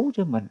nghiệp xấu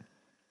cho mình.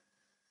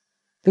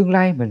 Tương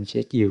lai mình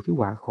sẽ chịu cái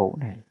quả khổ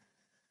này.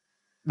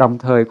 Đồng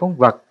thời con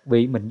vật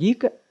bị mình giết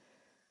á,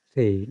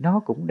 thì nó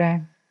cũng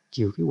đang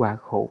chịu cái quả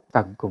khổ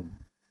tận cùng.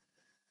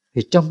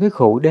 Thì trong cái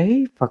khổ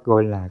đế, Phật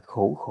gọi là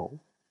khổ khổ.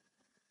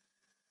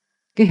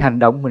 Cái hành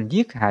động mình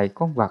giết hại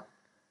con vật,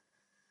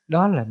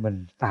 đó là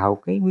mình tạo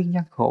cái nguyên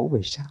nhân khổ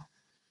về sau.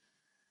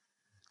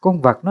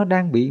 Con vật nó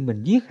đang bị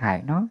mình giết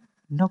hại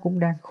nó cũng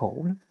đang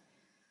khổ lắm.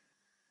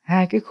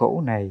 Hai cái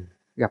khổ này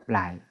gặp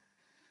lại,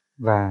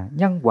 và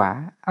nhân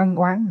quả ân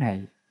oán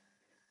này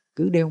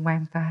cứ đeo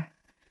mang ta.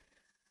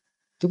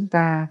 Chúng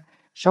ta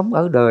sống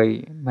ở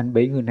đời, mình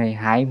bị người này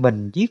hại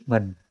mình, giết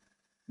mình,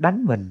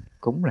 đánh mình,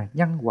 cũng là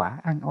nhân quả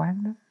ân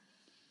oán đó.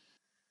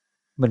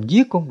 Mình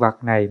giết con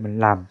vật này, mình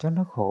làm cho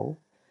nó khổ,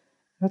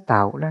 nó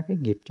tạo ra cái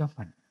nghiệp cho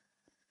mình,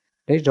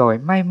 để rồi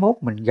mai mốt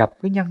mình gặp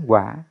cái nhân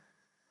quả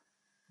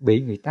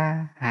bị người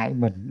ta hại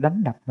mình,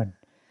 đánh đập mình,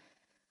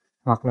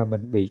 hoặc là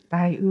mình bị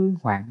tai ương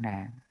hoạn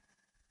nạn,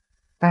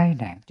 tai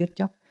nạn chết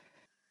chóc.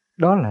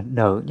 Đó là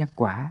nợ nhân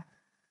quả.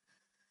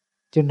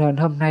 Cho nên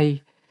hôm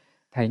nay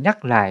Thầy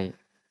nhắc lại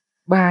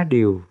 3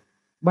 điều,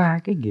 3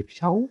 cái nghiệp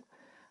xấu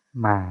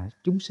mà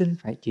chúng sinh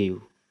phải chịu.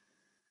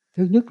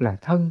 Thứ nhất là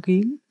thân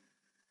kiến,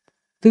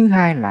 thứ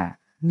hai là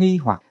nghi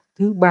hoặc,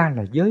 thứ ba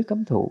là giới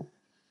cấm thủ.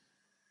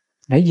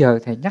 Nãy giờ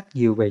Thầy nhắc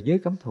nhiều về giới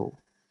cấm thủ,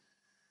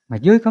 mà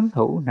giới cấm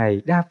thủ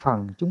này đa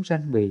phần chúng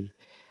sanh bị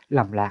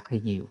lầm lạc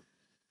thì nhiều.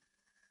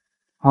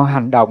 Họ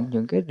hành động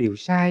những cái điều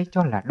sai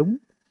cho là đúng,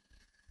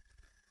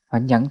 họ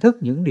nhận thức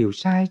những điều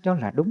sai cho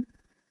là đúng.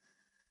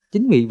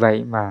 Chính vì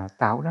vậy mà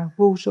tạo ra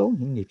vô số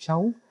những nghiệp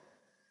xấu,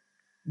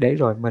 để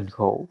rồi mình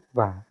khổ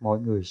và mọi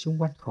người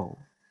xung quanh khổ.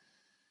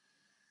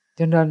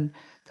 Cho nên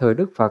thời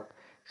Đức Phật,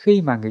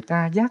 khi mà người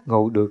ta giác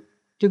ngộ được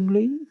chân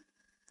lý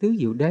tứ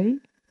diệu đế,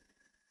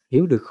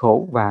 hiểu được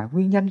khổ và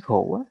nguyên nhân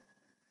khổ á,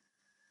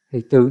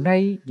 thì từ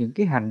nay những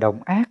cái hành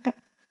động ác á,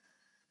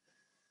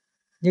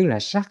 như là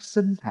sát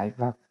sinh hại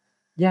vật,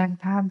 gian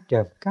tham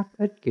trộm cắp,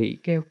 ích kỷ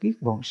keo kiết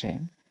bòn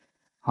sẻn,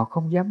 họ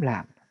không dám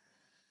làm.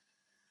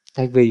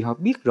 Tại vì họ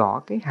biết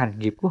rõ cái hành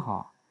nghiệp của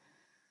họ.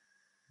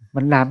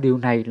 Mình làm điều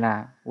này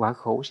là quả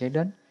khổ sẽ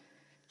đến,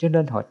 cho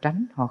nên họ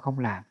tránh, họ không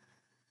làm.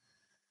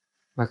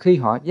 Và khi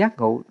họ giác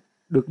ngộ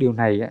được điều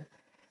này á,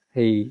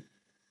 thì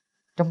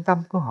trong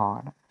tâm của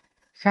họ đó,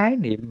 khái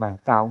niệm mà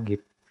tạo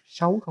nghiệp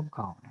xấu không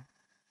còn.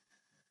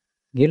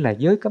 Nghĩa là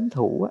giới cấm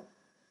thủ á,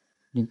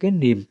 những cái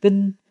niềm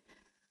tin,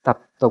 tập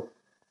tục,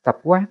 tập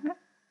quán á,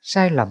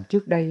 sai lầm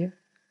trước đây á,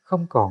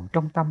 không còn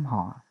trong tâm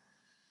họ.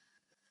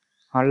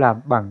 Họ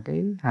làm bằng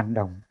cái hành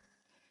động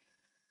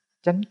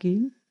chánh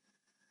kiến,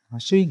 họ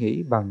suy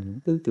nghĩ bằng những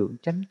tư tưởng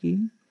chánh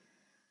kiến,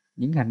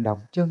 những hành động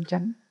chân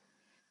chánh,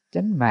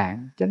 chánh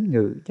mạng, chánh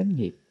ngữ, chánh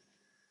nghiệp.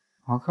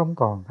 Họ không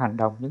còn hành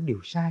động những điều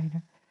sai nữa.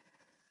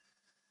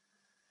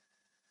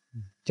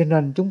 Cho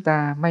nên chúng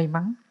ta may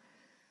mắn,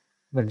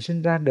 mình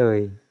sinh ra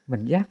đời,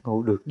 mình giác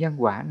ngộ được nhân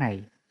quả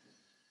này.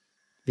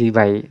 Vì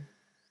vậy,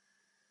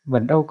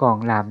 mình đâu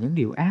còn làm những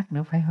điều ác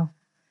nữa, phải không?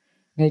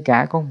 Ngay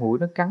cả con muỗi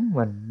nó cắn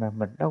mình mà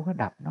mình đâu có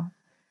đập nó.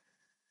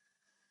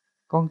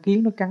 Con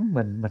kiến nó cắn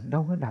mình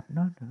đâu có đập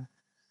nó nữa.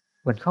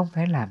 Mình không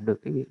thể làm được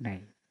cái việc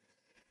này.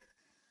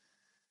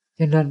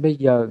 Cho nên bây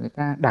giờ người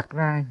ta đặt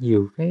ra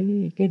nhiều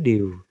cái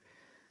điều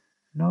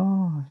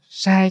nó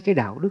sai cái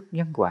đạo đức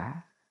nhân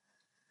quả.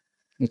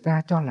 Người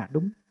ta cho là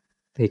đúng.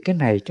 Thì cái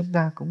này chúng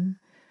ta cũng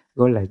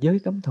gọi là giới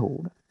cấm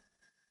thủ đó.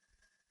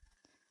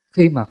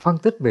 Khi mà phân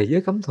tích về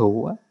giới cấm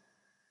thủ á,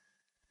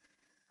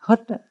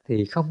 hết á,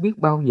 thì không biết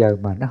bao giờ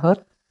mà nó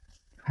hết.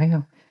 Thấy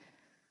không?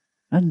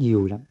 Nó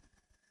nhiều lắm.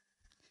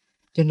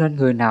 Cho nên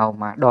người nào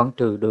mà đoạn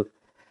trừ được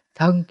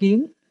thân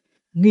kiến,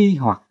 nghi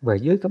hoặc về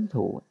giới cấm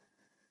thủ,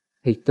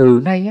 thì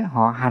từ nay á,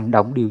 họ hành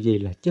động điều gì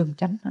là chân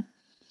chánh hết.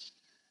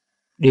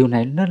 Điều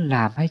này nên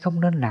làm hay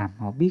không nên làm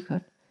họ biết hết.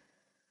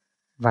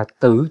 Và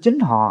tự chính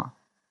họ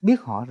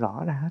biết họ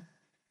rõ ra hết.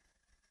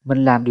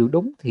 Mình làm điều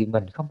đúng thì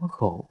mình không có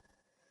khổ,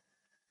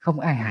 không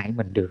ai hại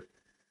mình được.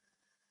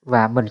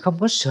 Và mình không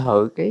có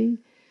sợ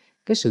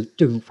cái sự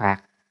trừng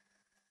phạt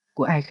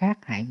của ai khác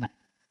hại mình.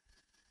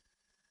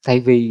 Tại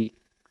vì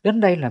đến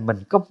đây là mình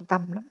công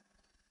tâm lắm.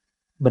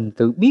 Mình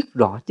tự biết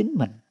rõ chính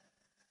mình.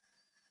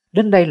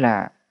 Đến đây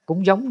là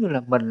cũng giống như là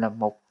mình là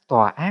một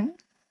tòa án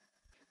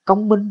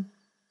công minh,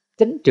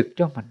 chánh trực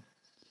cho mình.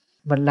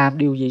 Mình làm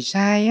điều gì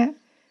sai á,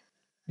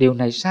 điều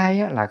này sai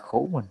á là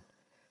khổ mình,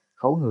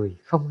 khổ người,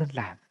 không nên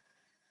làm.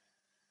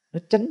 Nó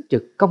chánh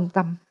trực công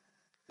tâm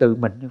tự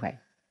mình như vậy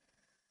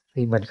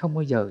thì mình không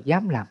bao giờ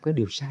dám làm cái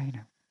điều sai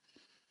nào.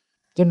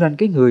 Cho nên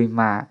cái người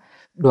mà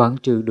đoạn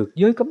trừ được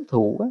giới cấm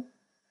thủ á,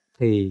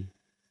 thì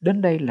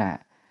đến đây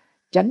là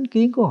chánh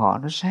kiến của họ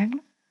nó sáng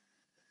lắm.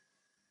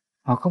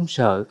 Họ không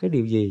sợ cái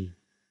điều gì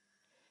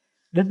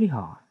đến với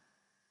họ.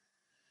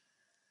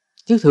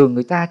 Chứ thường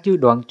người ta chưa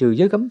đoạn trừ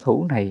giới cấm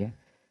thủ này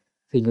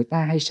thì người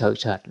ta hay sợ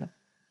sệt lắm.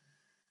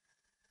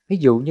 Ví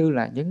dụ như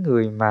là những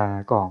người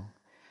mà còn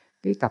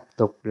cái tập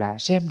tục là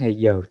xem ngày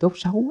giờ tốt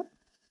xấu á.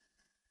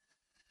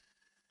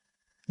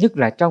 Nhất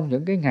là trong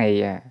những cái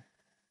ngày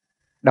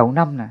đầu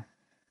năm nè,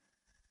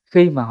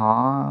 khi mà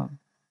họ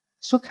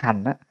xuất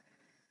hành á,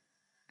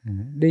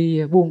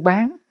 đi buôn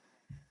bán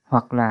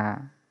hoặc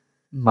là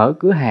mở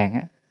cửa hàng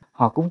á,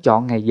 họ cũng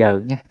chọn ngày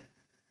giờ nha,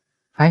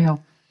 phải không?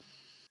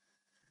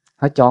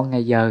 Họ chọn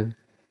ngày giờ,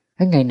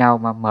 cái ngày nào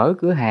mà mở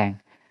cửa hàng,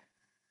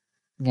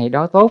 ngày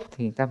đó tốt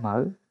thì người ta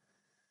mở,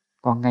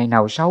 còn ngày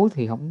nào xấu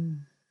thì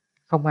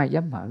không ai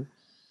dám mở.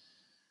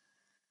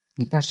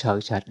 Người ta sợ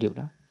sệt điều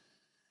đó.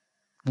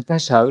 Người ta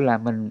sợ là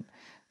mình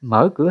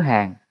mở cửa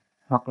hàng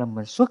hoặc là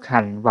mình xuất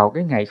hành vào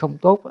cái ngày không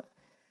tốt á,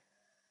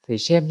 thì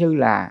xem như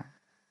là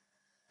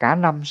cả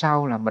năm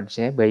sau là mình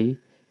sẽ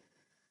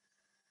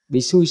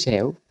bị xui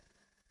xẻo,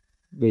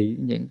 bị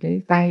những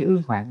cái tai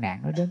ương hoạn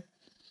nạn đó đến.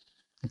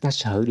 Người ta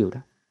sợ điều đó.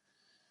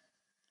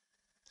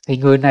 Thì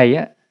người này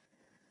á,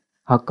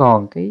 họ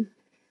còn cái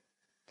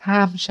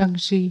tham sân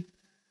si,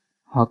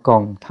 họ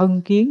còn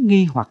thân kiến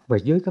nghi hoặc về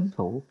giới cấm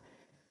thủ.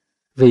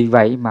 Vì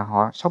vậy mà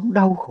họ sống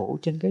đau khổ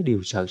trên cái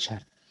điều sợ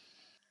sệt.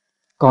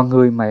 Còn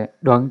người mà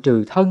đoạn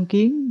trừ thân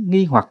kiến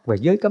nghi hoặc về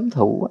giới cấm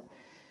thủ á,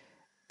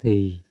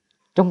 thì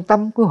trong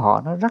tâm của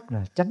họ nó rất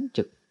là chánh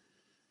trực.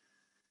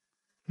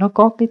 Nó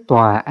có cái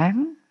tòa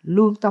án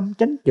lương tâm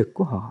chánh trực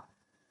của họ.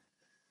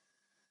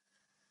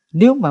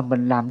 Nếu mà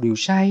mình làm điều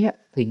sai á,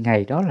 thì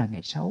ngày đó là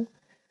ngày xấu.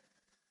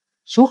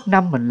 Suốt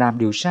năm mình làm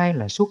điều sai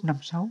là suốt năm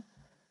xấu.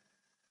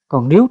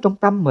 Còn nếu trong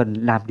tâm mình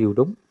làm điều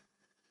đúng,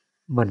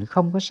 mình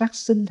không có sát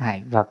sinh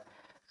hại vật,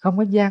 không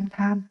có gian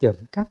tham trộm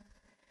cắp,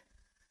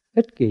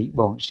 ích kỷ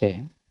bòn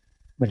sẻn,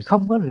 mình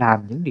không có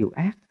làm những điều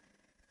ác,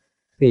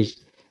 thì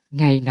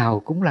ngày nào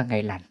cũng là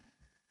ngày lành,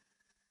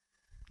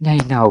 ngày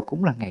nào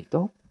cũng là ngày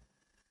tốt,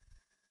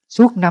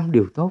 suốt năm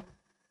đều tốt.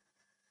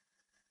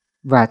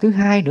 Và thứ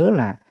hai nữa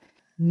là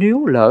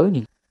nếu lỡ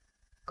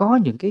có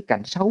những cái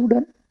cảnh xấu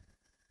đến,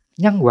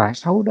 nhân quả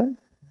xấu đến,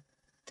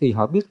 thì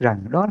họ biết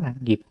rằng đó là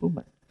nghiệp của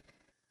mình.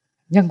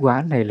 Nhân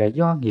quả này là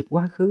do nghiệp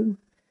quá khứ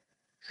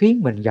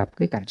khiến mình gặp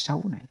cái cảnh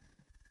xấu này.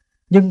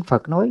 Nhưng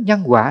Phật nói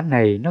nhân quả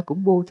này nó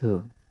cũng vô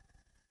thường,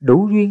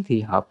 đủ duyên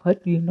thì hợp,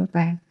 hết duyên nó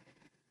tan.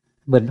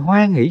 Mình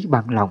hoan hỷ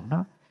bằng lòng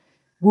nó,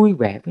 vui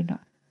vẻ với nó,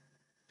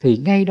 thì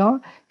ngay đó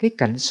cái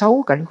cảnh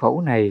xấu, cảnh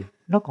khổ này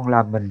nó còn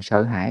làm mình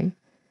sợ hãi,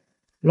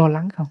 lo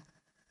lắng không?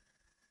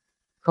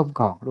 Không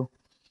còn luôn.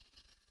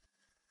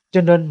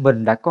 Cho nên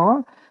mình đã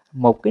có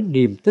một cái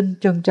niềm tin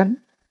chân chánh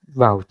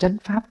vào chánh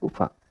pháp của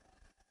Phật.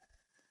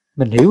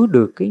 Mình hiểu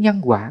được cái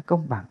nhân quả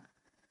công bằng.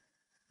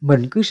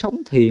 Mình cứ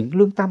sống thiện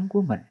lương tâm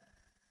của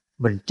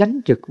mình chánh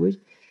trực với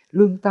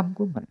lương tâm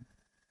của mình,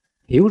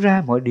 hiểu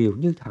ra mọi điều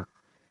như thật,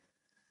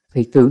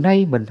 thì từ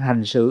nay mình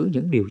hành xử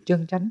những điều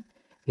chân chánh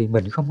thì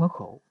mình không có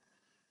khổ.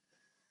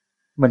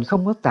 Mình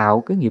không có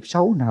tạo cái nghiệp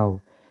xấu nào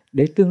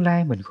để tương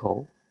lai mình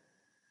khổ.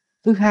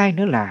 Thứ hai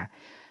nữa là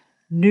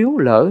nếu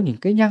lỡ những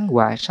cái nhân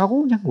quả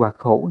xấu, nhân quả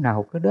khổ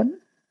nào có đến,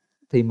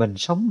 thì mình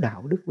sống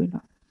đạo đức với nó.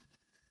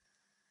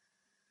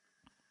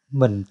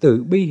 Mình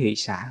từ bi hỷ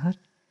xả hết.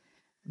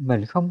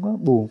 Mình không có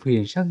buồn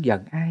phiền sân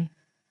giận ai.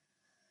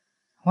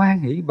 Hoan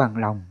hỷ bằng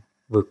lòng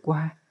vượt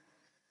qua.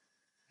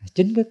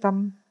 Chính cái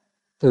tâm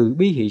từ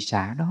bi hỷ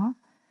xả đó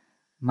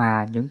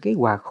mà những cái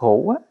quả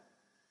khổ á,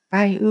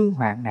 tai ương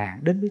hoạn nạn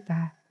đến với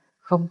ta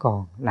không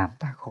còn làm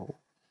ta khổ.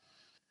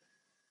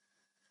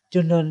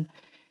 Cho nên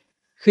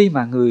khi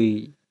mà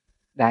người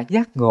đã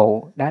giác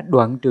ngộ, đã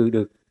đoạn trừ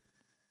được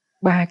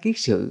ba kiết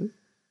sử,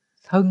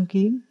 thân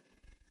kiến,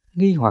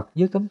 nghi hoặc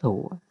giới cấm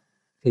thủ,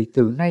 thì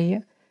từ nay á,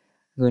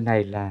 người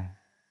này là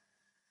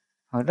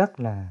họ rất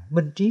là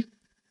minh triết.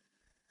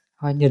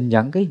 Họ nhìn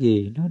nhận cái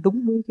gì nó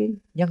đúng với cái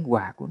nhân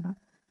quả của nó,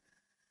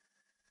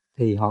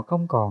 thì họ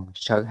không còn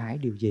sợ hãi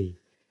điều gì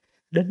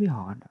đến với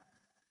họ nữa.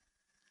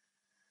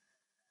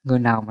 Người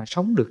nào mà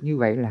sống được như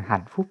vậy là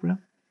hạnh phúc lắm.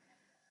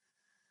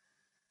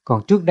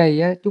 Còn trước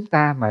đây á, chúng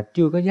ta mà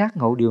chưa có giác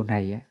ngộ điều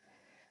này á,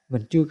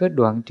 mình chưa có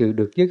đoạn trừ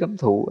được giới cấm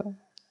thủ á,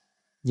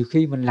 nhiều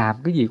khi mình làm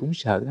cái gì cũng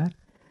sợ hết,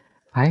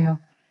 phải không?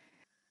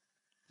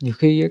 Nhiều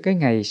khi cái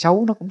ngày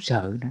xấu nó cũng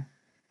sợ nè.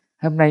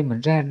 Hôm nay mình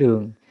ra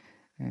đường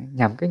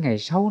nhằm cái ngày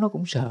xấu nó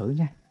cũng sợ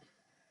nha.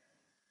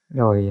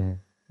 Rồi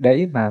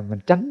để mà mình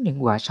tránh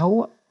những quả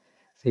xấu á,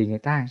 thì người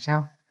ta làm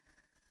sao?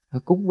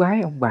 Cúng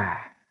bái ông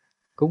bà,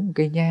 cúng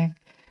cây nhang,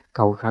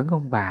 cầu khẩn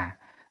ông bà,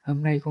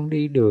 hôm nay con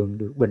đi đường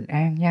được bình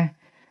an nha,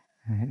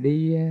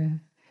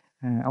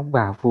 ông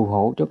bà phù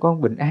hộ cho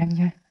con bình an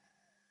nha.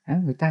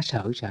 Người ta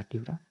sợ sệt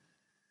điều đó,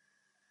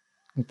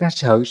 người ta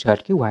sợ sệt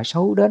cái quả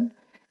xấu đến,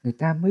 người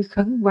ta mới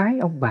khấn vái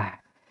ông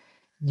bà,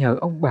 nhờ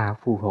ông bà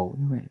phù hộ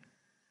như vậy.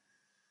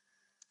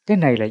 Cái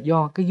này là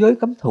do cái giới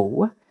cấm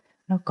thủ á,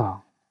 nó còn,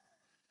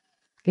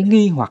 cái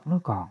nghi hoặc nó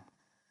còn,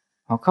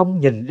 họ không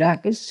nhìn ra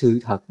cái sự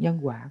thật nhân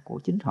quả của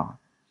chính họ.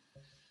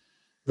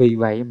 Vì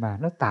vậy mà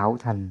nó tạo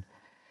thành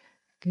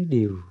cái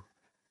điều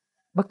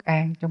bất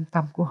an trong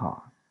tâm của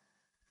họ.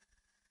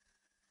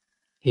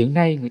 Hiện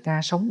nay người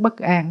ta sống bất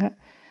an á,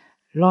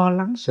 lo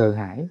lắng sợ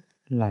hãi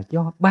là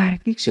do 3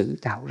 kiết sử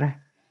tạo ra: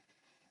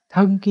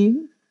 thân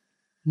kiến,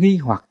 nghi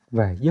hoặc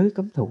và giới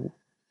cấm thủ.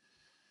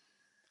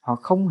 Họ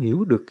không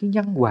hiểu được cái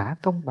nhân quả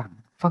công bằng,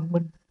 phân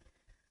minh.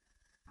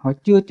 Họ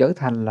chưa trở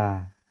thành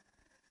là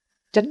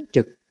chánh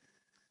trực,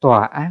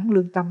 tòa án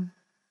lương tâm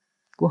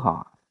của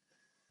họ.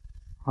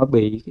 Họ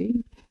bị cái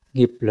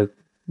nghiệp lực,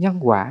 nhân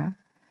quả,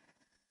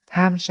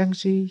 tham sân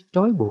si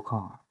trói buộc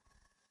họ.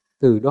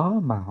 Từ đó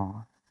mà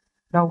họ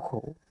đau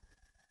khổ.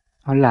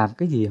 Họ làm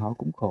cái gì họ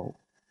cũng khổ.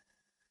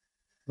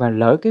 Và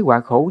lỡ cái quả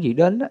khổ gì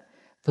đến đó,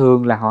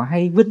 thường là họ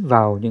hay vin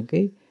vào những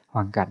cái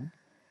hoàn cảnh,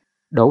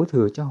 đổ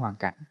thừa cho hoàn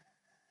cảnh,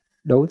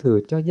 đổ thừa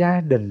cho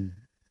gia đình,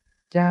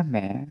 cha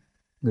mẹ,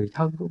 người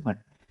thân của mình.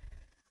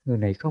 Người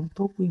này không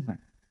tốt với mình.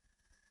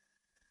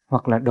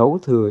 Hoặc là đổ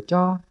thừa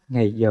cho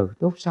ngày giờ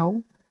tốt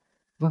xấu,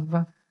 vân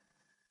vân.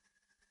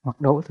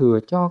 Hoặc đổ thừa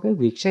cho cái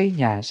việc xây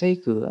nhà,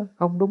 xây cửa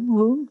không đúng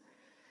hướng,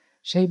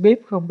 xây bếp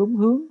không đúng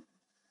hướng,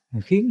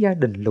 khiến gia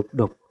đình lục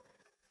đục.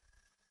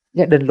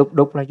 Gia đình lục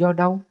đục là do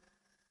đâu?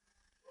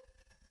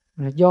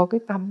 Là do cái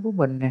tâm của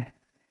mình nè.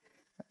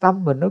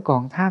 Tâm mình nó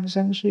còn tham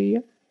sân si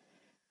á.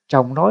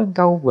 Chồng nói một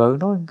câu, vợ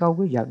nói một câu,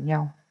 cứ giận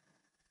nhau.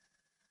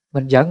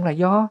 Mình giận là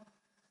do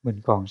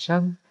mình còn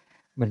sân,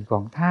 mình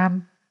còn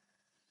tham.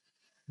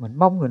 Mình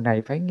mong người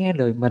này phải nghe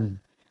lời mình,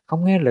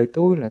 không nghe lời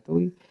tôi là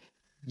tôi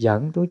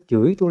giận, tôi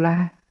chửi, tôi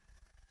la.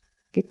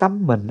 Cái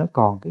tâm mình nó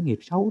còn cái nghiệp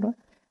xấu đó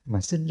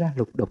mà sinh ra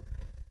lục đục.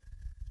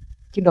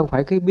 Chứ đâu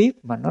phải cái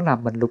biết mà nó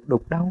làm mình lục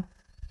đục đâu.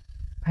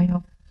 Thấy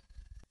không?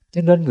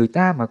 Cho nên người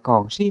ta mà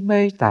còn si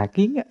mê tà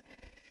kiến á,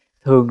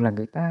 thường là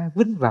người ta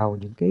vin vào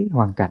những cái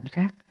hoàn cảnh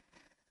khác,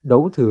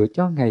 đổ thừa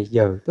cho ngày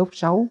giờ tốt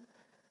xấu,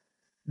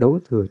 đổ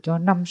thừa cho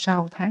năm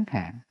sau tháng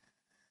hạn.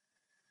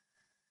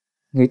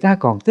 Người ta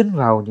còn tin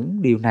vào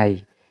những điều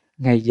này,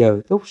 ngày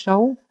giờ tốt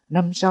xấu,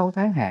 năm sau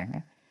tháng hạn,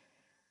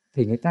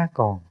 thì người ta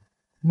còn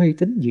mê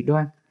tín dị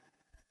đoan.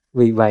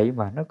 Vì vậy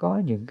mà nó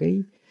có những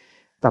cái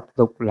tập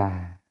tục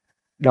là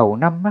đầu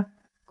năm á,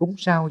 cúng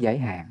sao giải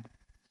hạn.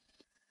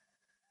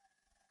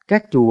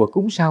 Các chùa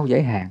cúng sao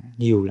giải hạn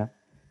nhiều lắm.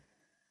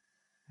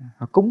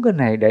 Họ cúng cái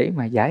này để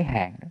mà giải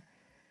hạn đó,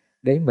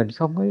 để mình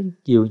không có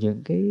chịu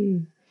những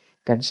cái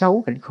cảnh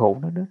xấu, cảnh khổ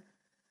đó đó.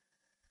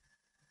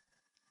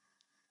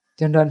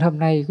 Cho nên hôm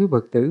nay quý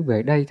Phật tử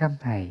về đây thăm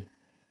Thầy,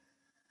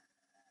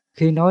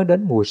 khi nói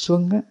đến mùa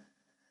xuân á,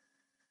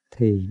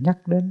 thì nhắc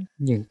đến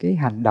những cái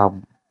hành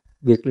động,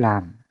 việc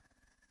làm,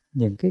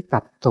 những cái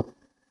tập tục,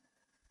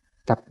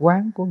 tập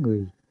quán của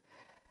người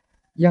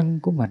dân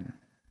của mình.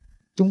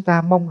 Chúng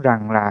ta mong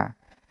rằng là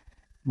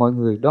mọi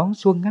người đón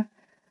xuân á,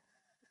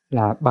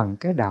 là bằng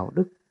cái đạo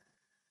đức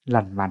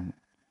lành mạnh.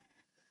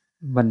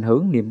 Mình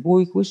hưởng niềm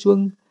vui của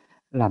xuân,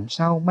 làm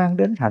sao mang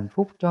đến hạnh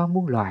phúc cho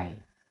muôn loài.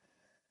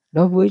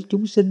 Đối với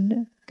chúng sinh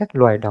á, các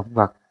loài động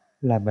vật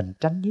là mình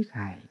tránh giết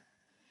hại.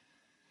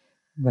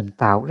 Mình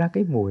tạo ra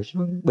cái mùa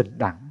xuân bình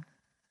đẳng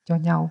cho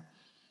nhau.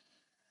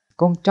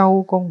 Con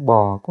trâu, con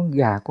bò, con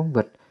gà, con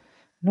vịt,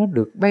 nó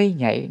được bay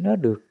nhảy, nó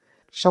được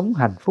sống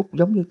hạnh phúc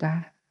giống như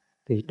ta.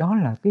 Thì đó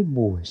là cái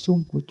mùa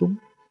xuân của chúng.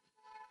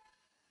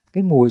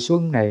 Cái mùa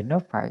xuân này nó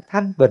phải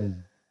thanh bình,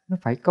 nó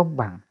phải công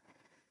bằng.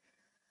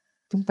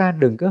 Chúng ta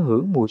đừng có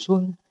hưởng mùa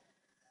xuân,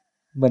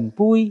 mình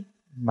vui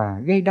mà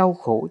gây đau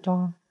khổ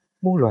cho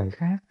muôn loài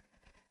khác.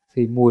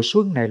 Thì mùa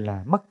xuân này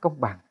là mất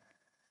công bằng,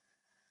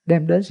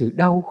 đem đến sự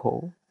đau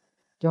khổ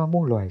cho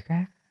muôn loài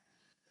khác.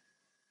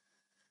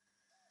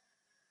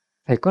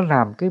 Thầy có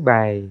làm cái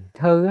bài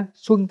thơ á,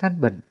 Xuân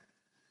Thanh Bình.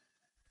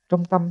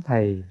 Trong tâm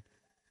Thầy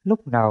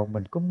lúc nào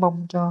mình cũng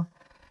mong cho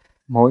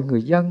mọi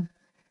người dân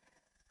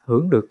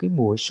hưởng được cái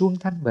mùa xuân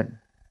thanh bình.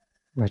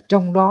 Và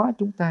trong đó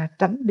chúng ta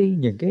tránh đi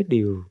những cái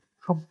điều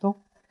không tốt,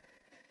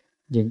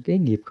 những cái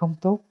nghiệp không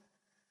tốt.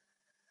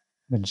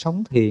 Mình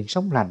sống thiện,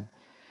 sống lành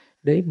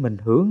để mình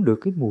hưởng được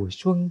cái mùa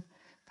xuân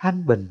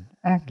thanh bình,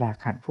 an lạc,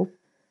 hạnh phúc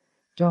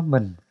cho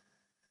mình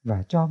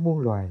và cho muôn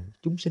loài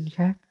chúng sinh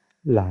khác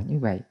là như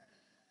vậy.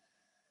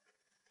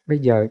 Bây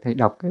giờ Thầy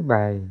đọc cái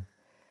bài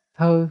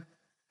thơ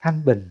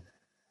Thanh Bình.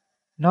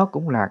 Nó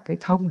cũng là cái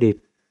thông điệp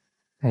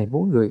Thầy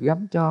muốn gửi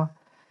gắm cho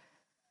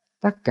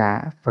tất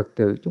cả Phật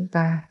tử chúng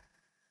ta,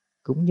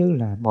 cũng như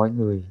là mọi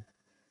người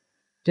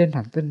trên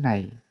hành tinh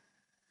này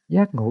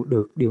giác ngộ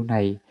được điều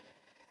này,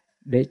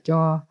 để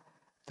cho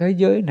thế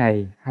giới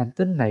này, hành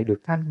tinh này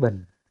được thanh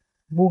bình,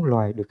 muôn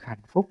loài được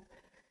hạnh phúc,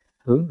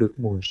 hưởng được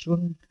mùa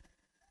xuân,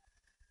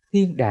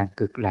 thiên đàng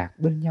cực lạc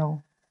bên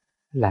nhau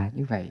là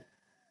như vậy.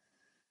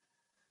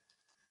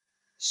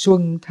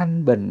 xuân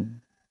thanh bình.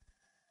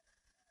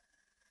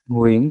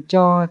 Nguyện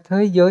cho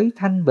thế giới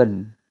thanh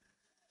bình,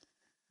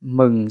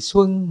 mừng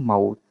xuân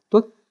Mậu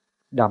Tuất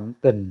đậm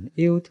tình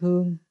yêu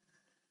thương.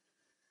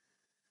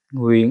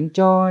 Nguyện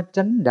cho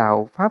chánh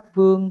đạo Pháp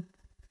Vương,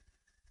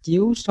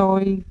 chiếu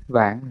soi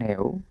vạn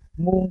nẻo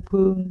muôn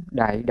phương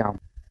đại đồng.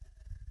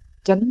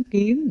 Chánh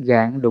kiến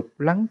gạn đục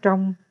lắng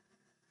trong,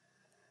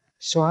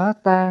 xóa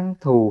tan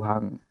thù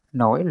hận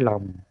nỗi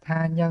lòng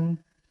tha nhân.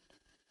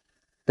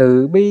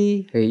 Từ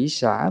bi hỷ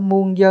xả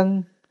muôn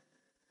dân,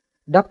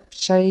 đắp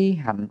xây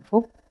hạnh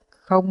phúc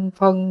không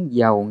phân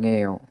giàu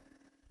nghèo.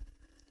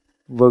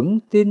 Vững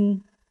tin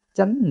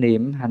chánh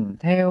niệm hành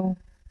theo,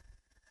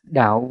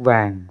 đạo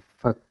vàng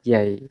Phật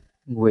dạy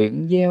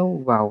nguyện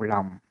gieo vào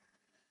lòng.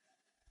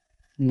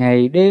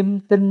 Ngày đêm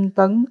tinh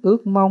tấn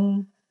ước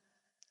mong,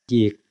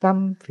 diệt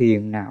tâm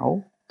phiền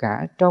não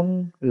cả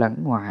trong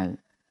lẫn ngoài.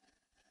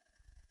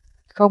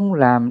 Không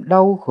làm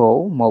đau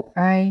khổ một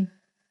ai,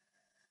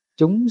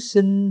 chúng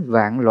sinh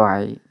vạn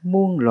loại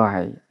muôn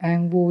loài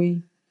an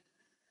vui.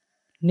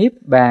 Niết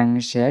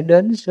bàn sẽ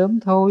đến sớm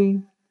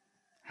thôi,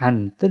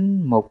 hành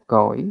tinh một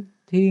cõi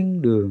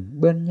thiên đường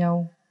bên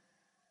nhau.